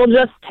 we'll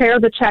just tear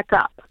the check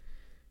up.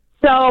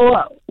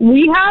 So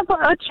we have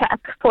a check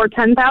for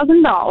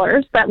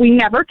 $10,000 that we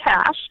never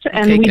cashed,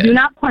 and we do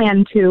not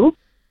plan to.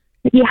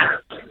 Yeah.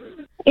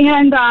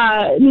 And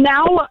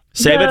now...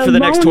 Save it for the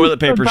next toilet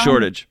paper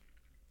shortage.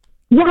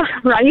 Yeah,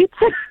 right?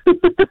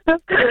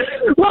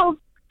 Well,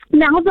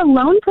 now the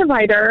loan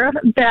provider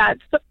that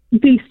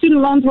the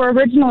student loans were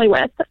originally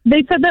with,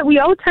 they said that we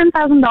owe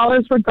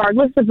 $10,000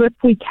 regardless of if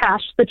we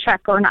cash the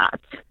check or not.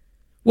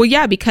 Well,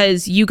 yeah,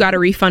 because you got a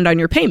refund on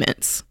your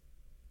payments.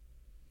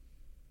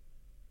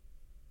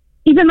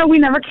 Even though we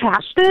never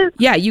cashed it?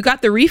 Yeah, you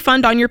got the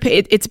refund on your pay.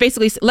 It's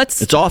basically,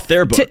 it's off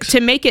their books. To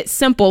make it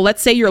simple,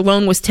 let's say your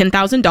loan was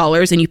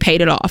 $10,000 and you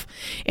paid it off.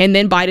 And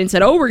then Biden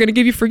said, oh, we're going to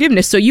give you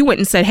forgiveness. So you went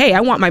and said, hey,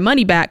 I want my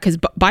money back because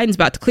Biden's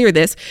about to clear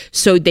this.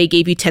 So they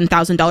gave you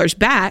 $10,000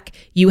 back.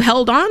 You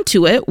held on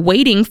to it,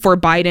 waiting for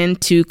Biden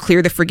to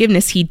clear the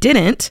forgiveness. He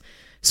didn't.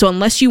 So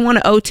unless you want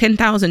to owe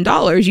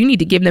 $10,000, you need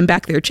to give them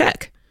back their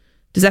check.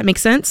 Does that make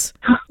sense?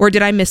 Or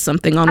did I miss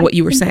something on what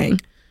you were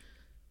saying?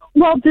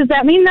 Well, does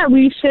that mean that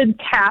we should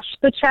cash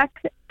the check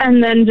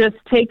and then just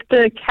take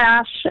the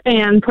cash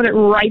and put it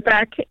right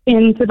back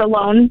into the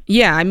loan?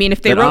 Yeah, I mean,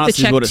 if they wrote the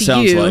check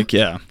to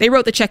you, they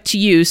wrote the check to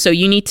you, so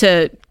you need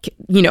to,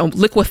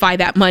 liquefy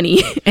that money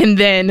and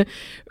then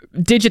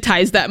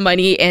digitize that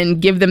money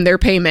and give them their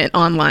payment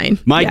online.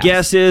 My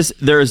guess is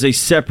there is a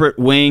separate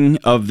wing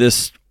of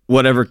this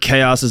whatever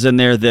chaos is in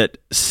there that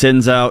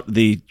sends out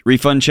the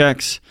refund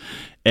checks.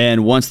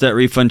 And once that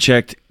refund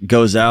check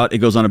goes out, it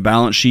goes on a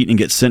balance sheet and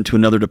gets sent to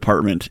another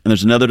department. And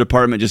there's another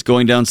department just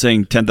going down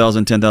saying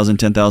 10,000, 10,000,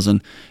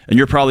 10,000. And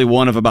you're probably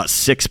one of about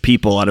 6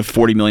 people out of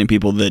 40 million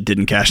people that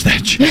didn't cash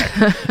that check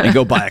and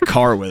go buy a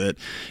car with it.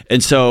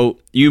 And so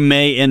you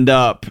may end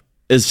up,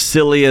 as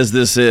silly as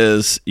this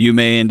is, you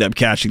may end up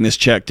cashing this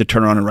check to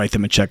turn around and write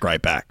them a check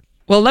right back.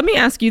 Well, let me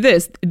ask you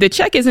this. The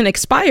check isn't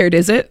expired,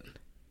 is it?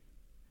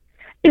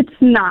 It's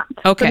not.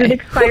 Okay. But it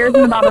expires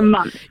in about a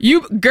month.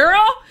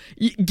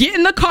 Get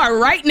in the car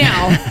right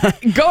now.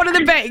 Go to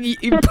the bank.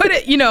 You put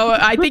it,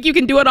 I think you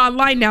can do it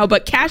online now,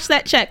 but cash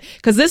that check.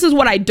 Because this is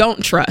what I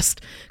don't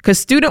trust. Because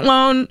student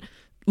loan,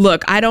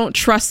 look, I don't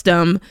trust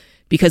them.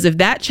 Because if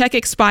that check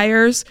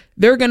expires,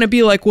 they're going to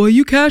be like, well,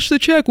 you cashed the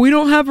check. We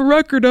don't have a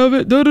record of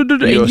it. Da, da, da,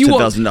 da. You owe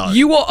 $10,000.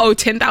 You will owe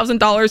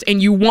 $10,000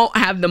 and you won't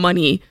have the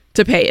money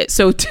to pay it.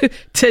 So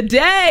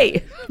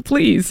today,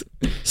 please.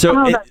 So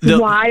that's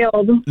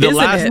wild. The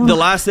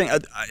last thing,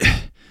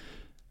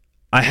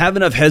 I have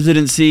enough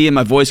hesitancy in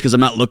my voice because I'm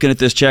not looking at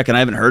this check and I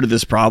haven't heard of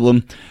this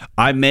problem.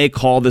 I may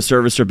call the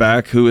servicer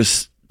back who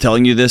is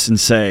telling you this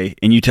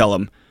and you tell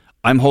them,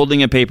 I'm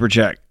holding a paper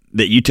check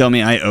that you tell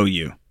me I owe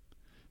you.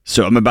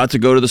 So I'm about to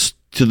go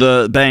to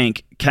the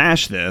bank,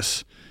 cash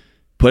this,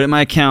 put it in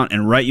my account,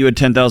 and write you a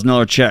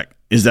 $10,000 check.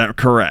 Is that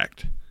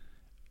correct?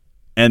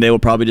 And they will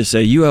probably just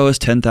say, you owe us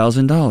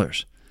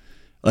 $10,000,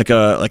 like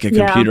a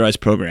computerized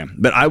program.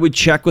 But I would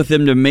check with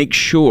them to make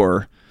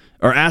sure,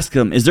 or ask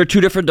them, is there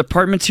 2 different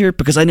departments here?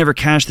 Because I never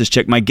cashed this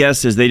check. My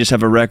guess is they just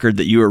have a record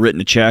that you were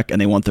written a check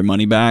and they want their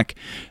money back.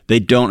 They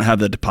don't have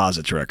the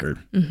deposits record.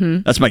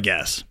 Mm-hmm. That's my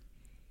guess.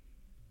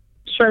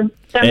 Sure.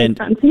 That makes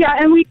sense. Yeah,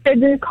 and we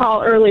did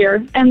call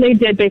earlier, and they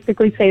did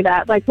basically say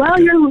that. Like,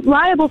 well, you're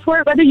liable for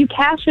it whether you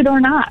cash it or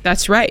not.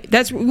 That's right.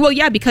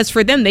 Because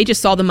for them, they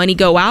just saw the money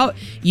go out.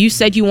 You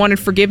said you wanted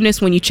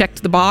forgiveness when you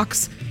checked the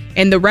box,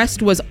 And the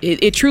rest was,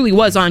 it truly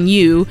was on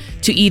you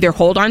to either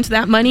hold on to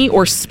that money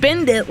or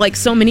spend it like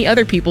so many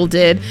other people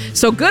did.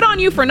 So good on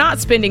you for not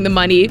spending the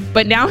money,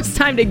 but now it's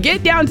time to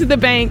get down to the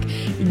bank,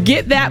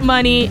 get that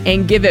money,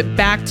 and give it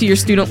back to your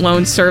student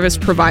loan service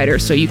provider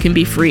so you can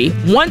be free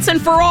once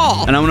and for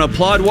all. And I want to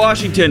applaud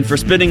Washington for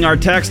spending our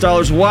tax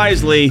dollars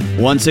wisely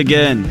once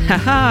again.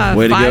 Haha,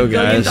 way to go,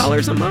 guys. $5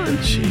 billion a month.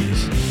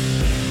 Jeez.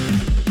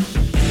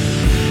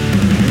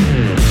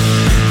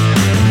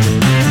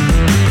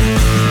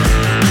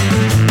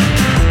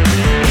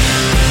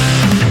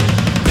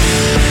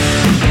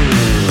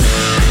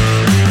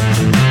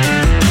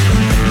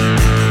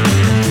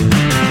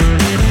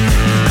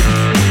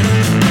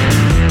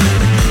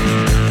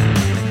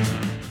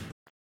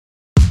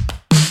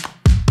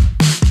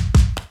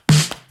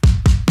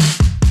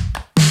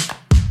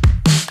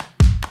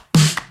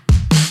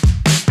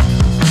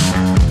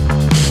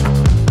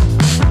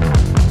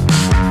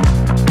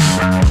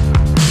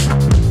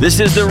 This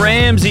is the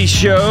Ramsey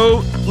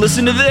Show.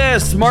 Listen to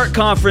this. Smart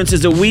Conference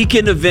is a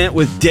weekend event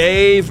with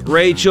Dave,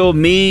 Rachel,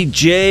 me,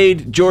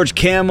 Jade, George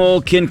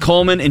Camel, Ken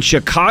Coleman in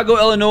Chicago,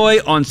 Illinois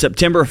on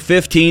September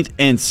 15th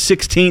and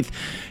 16th.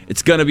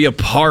 It's going to be a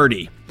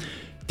party.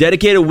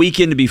 Dedicate a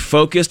weekend to be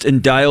focused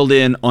and dialed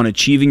in on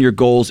achieving your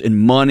goals in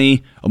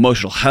money,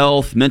 emotional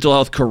health, mental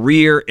health,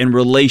 career, and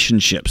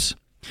relationships.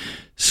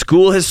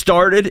 School has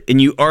started, and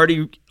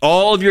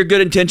all of your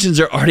good intentions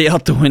are already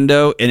out the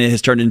window, and it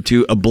has turned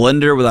into a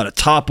blender without a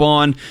top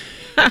on.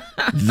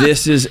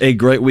 This is a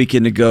great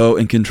weekend to go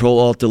and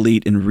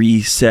Control-Alt-Delete and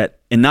reset,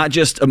 and not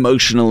just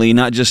emotionally,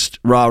 not just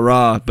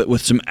rah-rah, but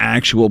with some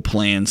actual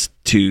plans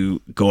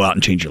to go out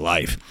and change your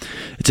life.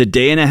 It's a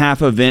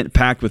day-and-a-half event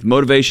packed with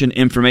motivation,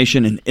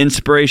 information, and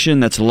inspiration.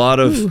 That's a lot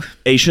of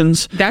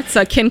Asians. That's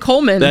Ken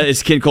Coleman. That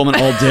is Ken Coleman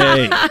all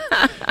day.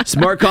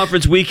 Smart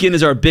Conference Weekend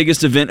is our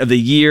biggest event of the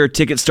year.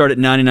 Tickets start at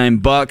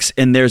 $99,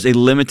 and there's a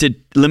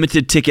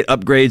limited ticket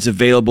upgrades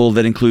available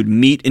that include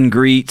meet and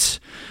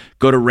greets.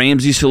 Go to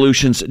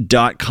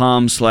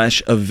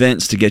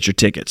RamseySolutions.com/events to get your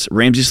tickets.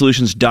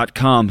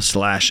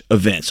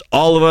 RamseySolutions.com/events.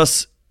 All of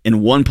us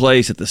in one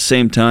place at the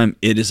same time.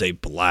 It is a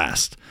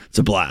blast. It's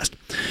a blast.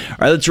 All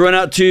right, let's run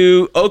out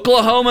to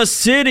Oklahoma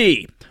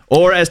City,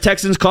 or as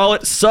Texans call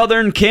it,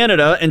 Southern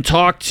Canada, and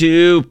talk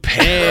to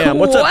Pam.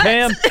 What's up,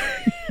 Pam?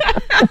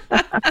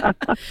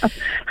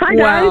 Hi,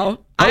 guys. Wow.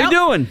 How you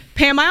doing?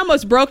 Pam, I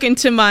almost broke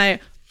into my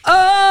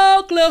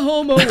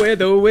Oklahoma where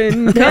the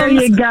wind comes. There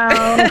you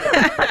go.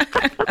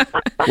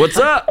 What's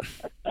up?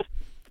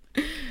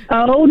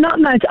 Oh, not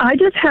much. I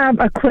just have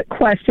a quick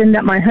question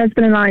that my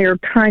husband and I are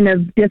kind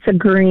of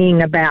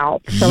disagreeing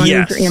about. So I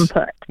need your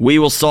input. We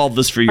will solve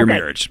this for your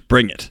marriage.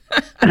 Bring it.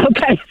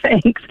 Okay,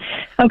 thanks.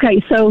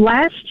 Okay, so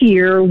last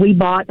year we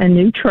bought a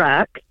new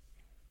truck,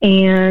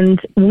 and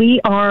we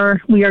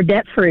are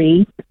debt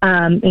free,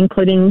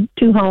 including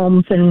 2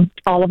 homes and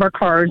all of our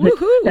cars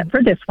except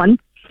for this one.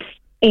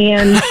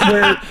 And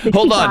we're 65.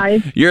 Hold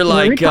on. You're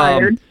like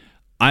I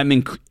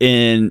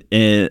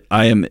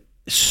am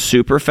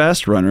super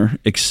fast runner,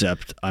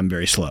 except I'm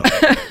very slow.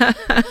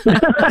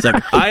 It's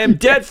like I am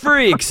debt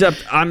free,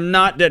 except I'm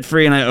not debt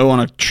free, and I owe on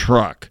a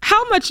truck.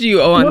 How much do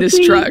you owe on this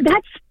truck?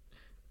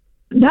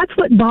 That's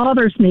what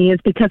bothers me, is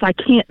because I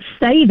can't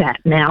say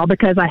that now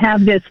because I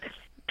have this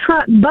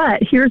truck.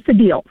 But here's the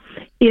deal: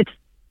 it's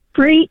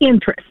free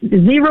interest,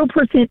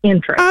 0%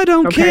 interest. I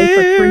don't care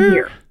for 3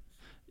 years.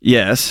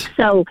 Yes.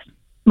 So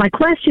my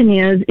question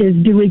is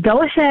do we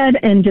go ahead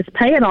and just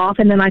pay it off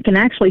and then I can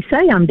actually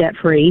say I'm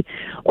debt-free,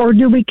 or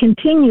do we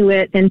continue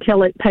it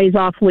until it pays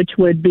off, which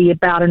would be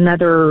about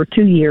another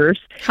 2 years?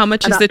 How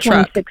much is the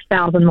truck?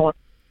 $26,000 more.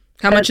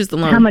 How much is the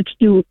loan? How much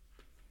the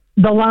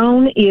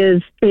loan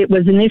is, it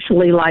was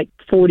initially like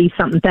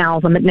 40-something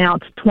thousand, but now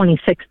it's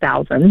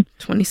 $26,000.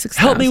 $26,000.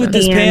 Help me with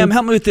this, Pam.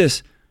 Help me with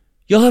this.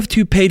 You'll have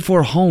 2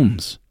 paid-for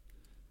homes.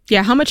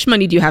 Yeah, how much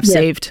money do you have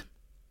saved?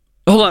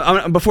 Hold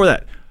on. Before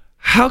that,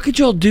 how could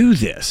y'all do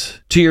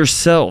this to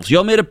yourselves?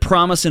 Y'all made a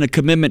promise and a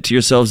commitment to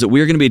yourselves that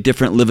we're going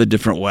to live a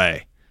different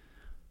way.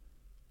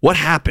 What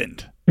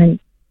happened?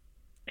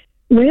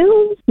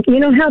 Well, you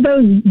know how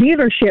those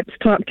dealerships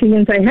talk to you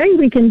and say, hey,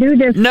 we can do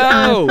this.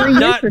 No,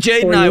 not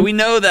Jade and I. We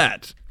know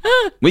that.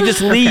 We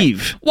just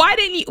leave. Why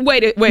didn't you?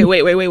 Wait.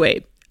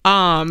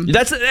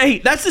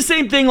 That's the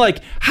same thing. Like,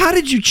 how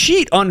did you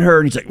cheat on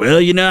her? And he's like,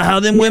 well, you know how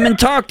them women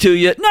talk to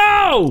you.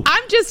 No,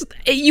 I'm just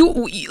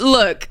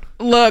look.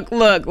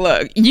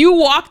 You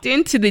walked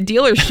into the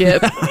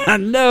dealership.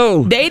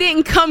 No. They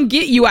didn't come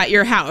get you at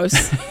your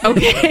house,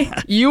 okay?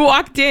 You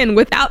walked in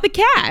without the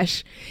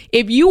cash.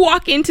 If you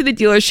walk into the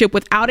dealership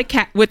without the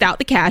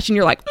cash and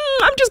you're like,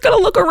 I'm just going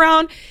to look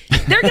around,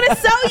 they're going to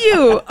sell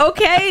you,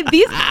 okay?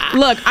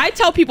 Look, I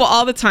tell people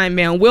all the time,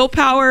 man,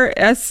 willpower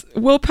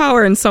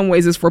in some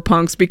ways is for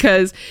punks,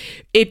 because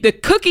if the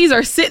cookies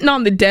are sitting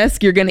on the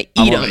desk, you're going to eat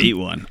them. I'm going to eat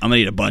one. I'm going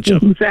to eat a bunch of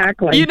them.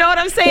 Exactly. You know what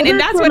I'm saying? Well, and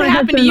that's what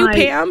happened to you,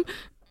 Pam.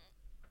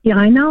 Yeah,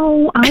 I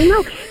know.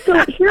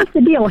 So here's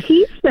the deal.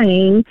 He's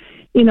saying,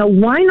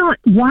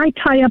 why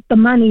tie up the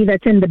money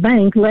that's in the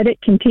bank, let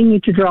it continue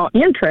to draw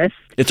interest?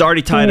 It's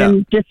already tied up.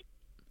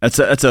 That's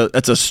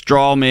a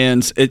straw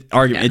man's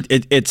argument.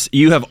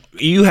 Yeah.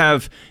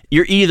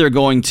 You're either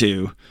going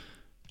to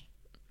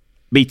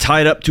be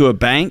tied up to a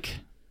bank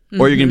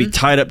or you're going to be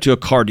tied up to a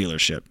car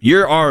dealership.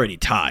 You're already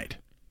tied.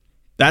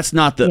 That's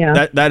not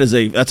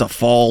that's a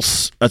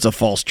false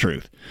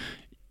truth.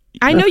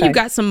 I know you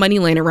got some money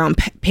laying around,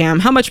 Pam.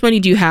 How much money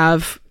do you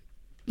have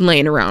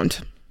laying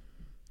around?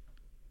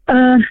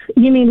 You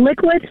mean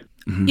liquid?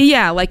 Mm-hmm.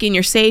 Yeah, like in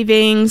your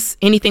savings,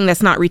 anything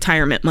that's not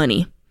retirement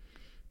money.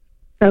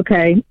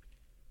 Okay.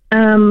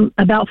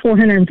 About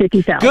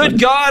 $450,000. Good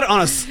God, on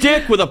a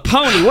stick with a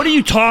pony. What are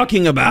you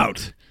talking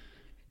about?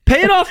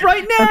 Pay it off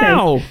right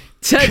now. Okay.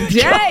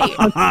 Today.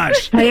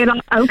 Gosh. Pay it off.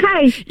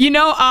 Okay.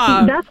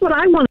 That's what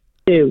I want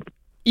to do.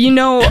 You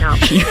have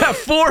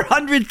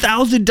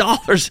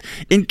 $400,000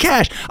 in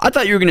cash. I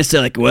thought you were going to say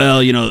like,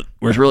 well,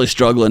 we're really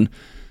struggling.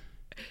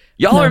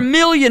 Y'all are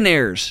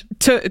millionaires.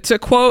 To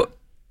quote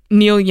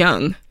Neil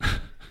Young,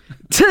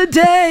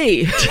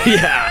 today.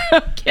 Yeah.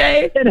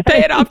 Okay.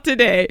 Pay it off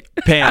today.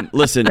 Pam,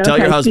 listen, tell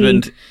your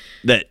husband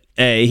that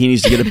A, he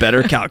needs to get a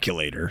better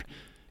calculator.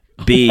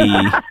 B,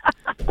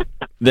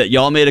 that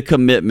y'all made a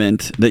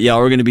commitment that y'all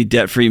were going to be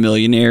debt-free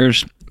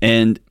millionaires,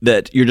 and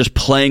that you're just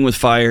playing with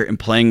fire and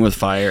playing with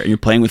fire and you're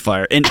playing with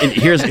fire. And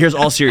here's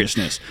all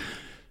seriousness.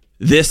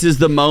 This is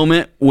the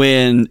moment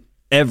when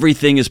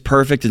everything is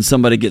perfect and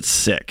somebody gets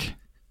sick.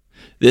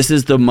 This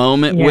is the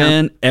moment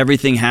when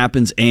everything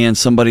happens and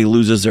somebody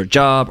loses their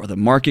job or the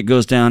market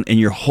goes down and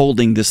you're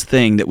holding this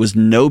thing that was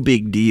no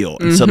big deal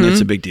and suddenly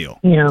it's a big deal.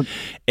 Yeah.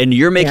 And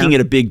you're making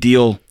it a big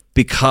deal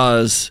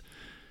because,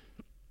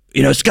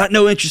 it's got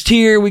no interest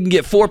here. We can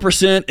get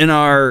 4% in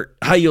our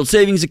high yield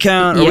savings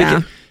account.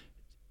 Or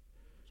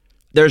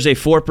there's a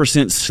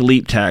 4%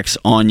 sleep tax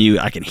on you.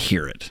 I can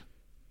hear it.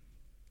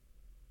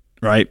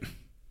 Right?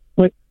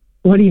 What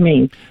do you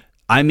mean?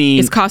 I mean,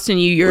 it's costing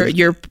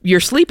you your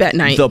sleep at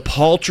night. The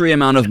paltry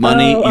amount of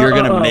money you're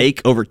going to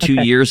make over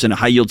 2 years in a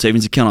high yield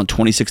savings account on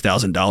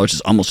 $26,000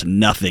 is almost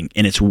nothing,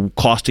 and it's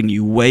costing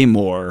you way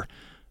more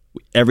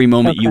every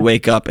moment you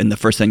wake up. And the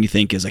first thing you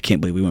think is, "I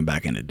can't believe we went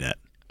back into debt."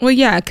 Well,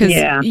 yeah, because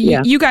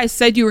you guys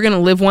said you were going to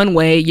live one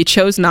way, you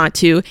chose not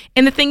to,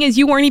 and the thing is,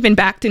 you weren't even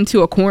backed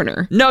into a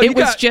corner. No, you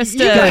got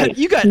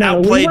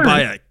outplayed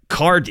by a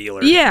car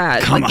dealer.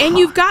 Yeah, and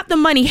you've got the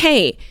money.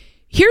 Hey,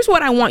 here's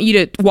what I want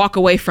you to walk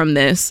away from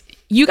this.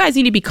 You guys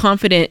need to be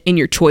confident in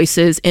your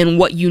choices and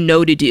what you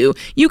know to do.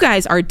 You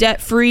guys are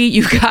debt-free.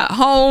 You've got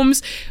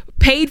homes,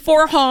 paid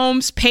for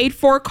cars,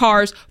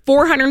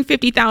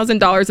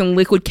 $450,000 in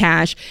liquid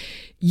cash.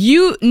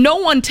 No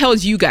one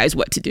tells you guys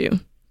what to do.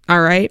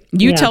 All right.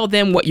 You tell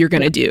them what you're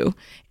going to do.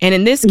 And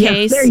in this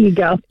case, there you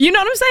go. You know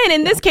what I'm saying?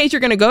 In this case,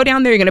 you're going to go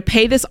down there, you're going to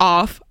pay this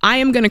off. I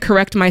am going to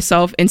correct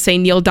myself and say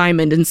Neil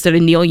Diamond instead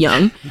of Neil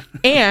Young.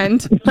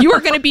 And you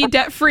are going to be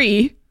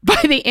debt-free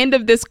by the end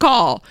of this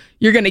call.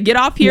 You're going to get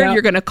off here,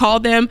 you're going to call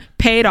them,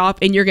 pay it off,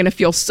 and you're going to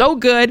feel so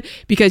good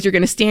because you're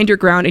going to stand your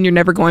ground and you're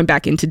never going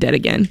back into debt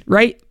again.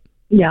 Right?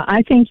 Yeah,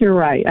 I think you're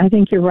right.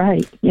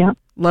 Yeah.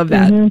 Love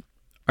that. Mm-hmm.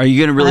 Are you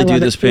going to really do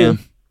this, Pam?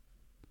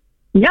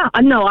 Yeah,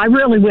 no, I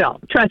really will.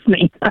 Trust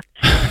me.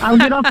 I'll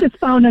get off this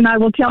phone and I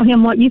will tell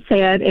him what you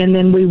said, and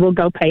then we will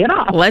go pay it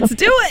off. Let's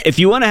do it. If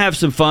you want to have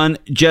some fun,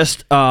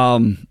 just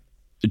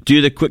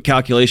do the quick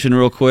calculation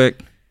real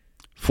quick.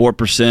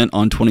 4%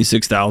 on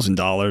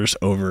 $26,000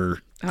 over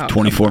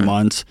 24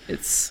 months.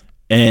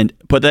 And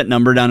put that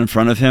number down in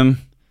front of him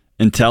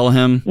and tell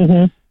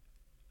him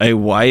a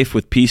wife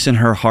with peace in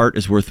her heart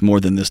is worth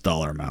more than this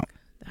dollar amount.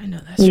 I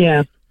know that's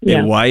right.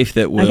 A wife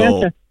that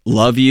will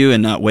love you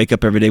and not wake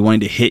up every day wanting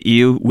to hit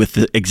you with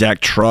the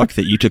exact truck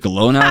that you took a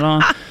loan out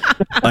on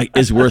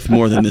is worth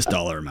more than this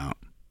dollar amount.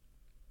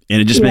 And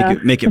it just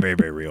make it very,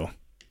 very real.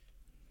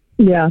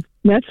 Yeah,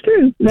 that's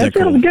true. That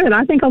sounds good.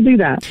 I think I'll do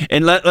that.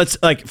 And let's,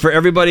 for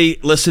everybody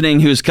listening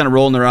who's kind of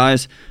rolling their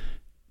eyes,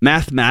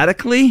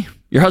 mathematically,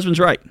 your husband's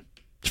right.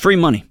 It's free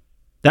money.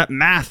 That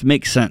math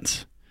makes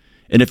sense.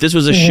 And if this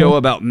was a show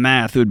about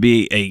math, it would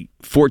be a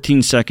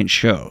 14-second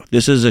show.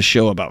 This is a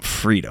show about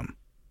freedom.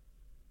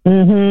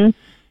 Mm-hmm.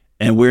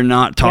 And we're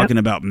not talking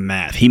about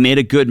math. He made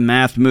a good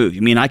math move.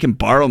 You mean I can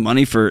borrow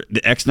money for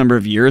the X number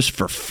of years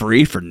for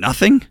free for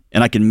nothing?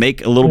 And I can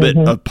make a little bit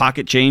of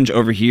pocket change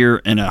over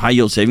here in a high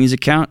yield savings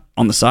account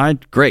on the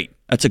side? Great.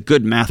 That's a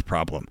good math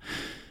problem.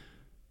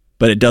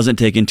 But it doesn't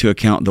take into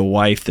account the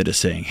wife that is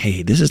saying,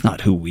 hey, this is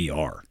not who we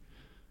are.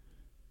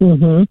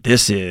 Mm-hmm.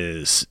 This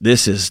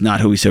is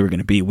not who we said we're going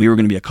to be. We were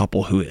going to be a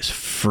couple who is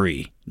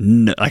free.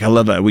 No, I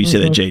love that when you say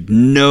that, Jade.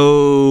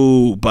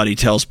 Nobody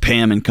tells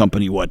Pam and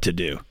company what to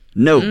do.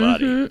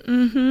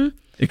 Nobody.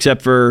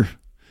 Except for,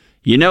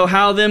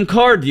 how them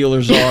car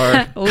dealers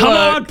are. Come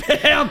on,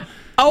 Pam.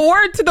 A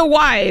word to the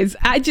wise.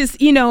 I just,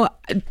 you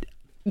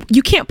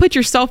can't put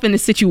yourself in the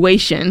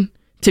situation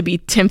to be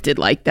tempted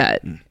like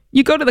that.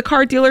 You go to the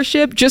car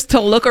dealership just to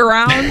look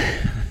around.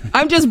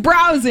 I'm just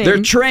browsing.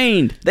 They're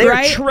trained. They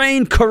are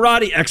trained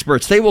karate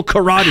experts. They will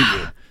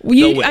karate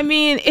you. I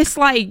mean, it's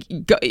like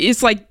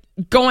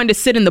going to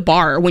sit in the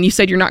bar when you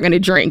said you're not going to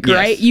drink,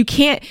 right? You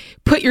can't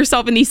put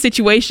yourself in these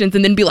situations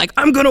and then be like,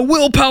 I'm going to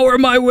willpower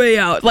my way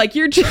out. Like,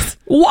 you're just,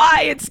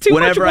 why? It's too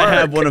much work. Whenever I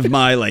have one of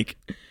my, like,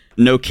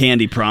 no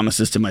candy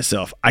promises to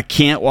myself, I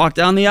can't walk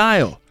down the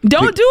aisle.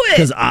 Don't do it.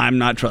 Because I'm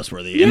not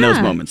trustworthy in those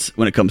moments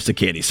when it comes to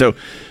candy. So,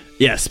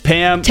 yes,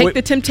 Pam. Take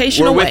the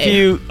temptation away.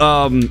 We're with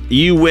you.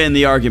 You win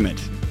the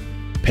argument.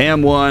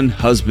 Pam 1,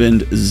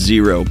 husband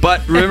 0.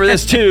 But remember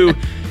this, too.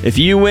 If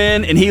you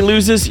win and he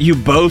loses, you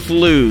both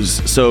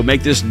lose. So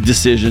make this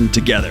decision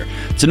together.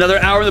 It's another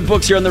hour in the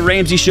books here on The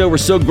Ramsey Show. We're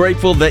so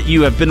grateful that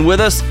you have been with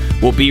us.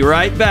 We'll be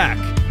right back.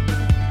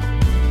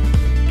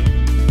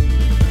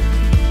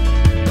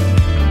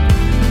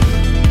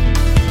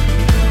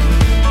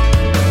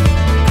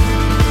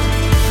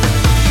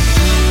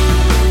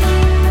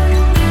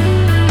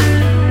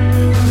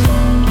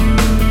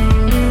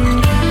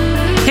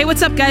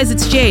 What's up, guys?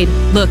 It's Jade.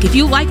 Look, if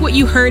you like what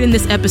you heard in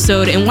this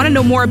episode and want to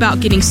know more about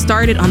getting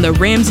started on the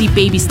Ramsey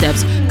baby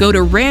steps, go to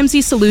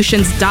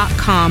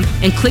RamseySolutions.com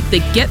and click the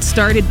Get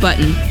Started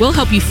button. We'll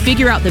help you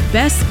figure out the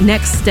best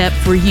next step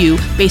for you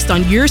based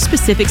on your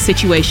specific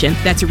situation.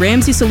 That's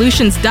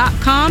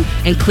RamseySolutions.com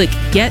and click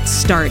Get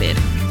Started.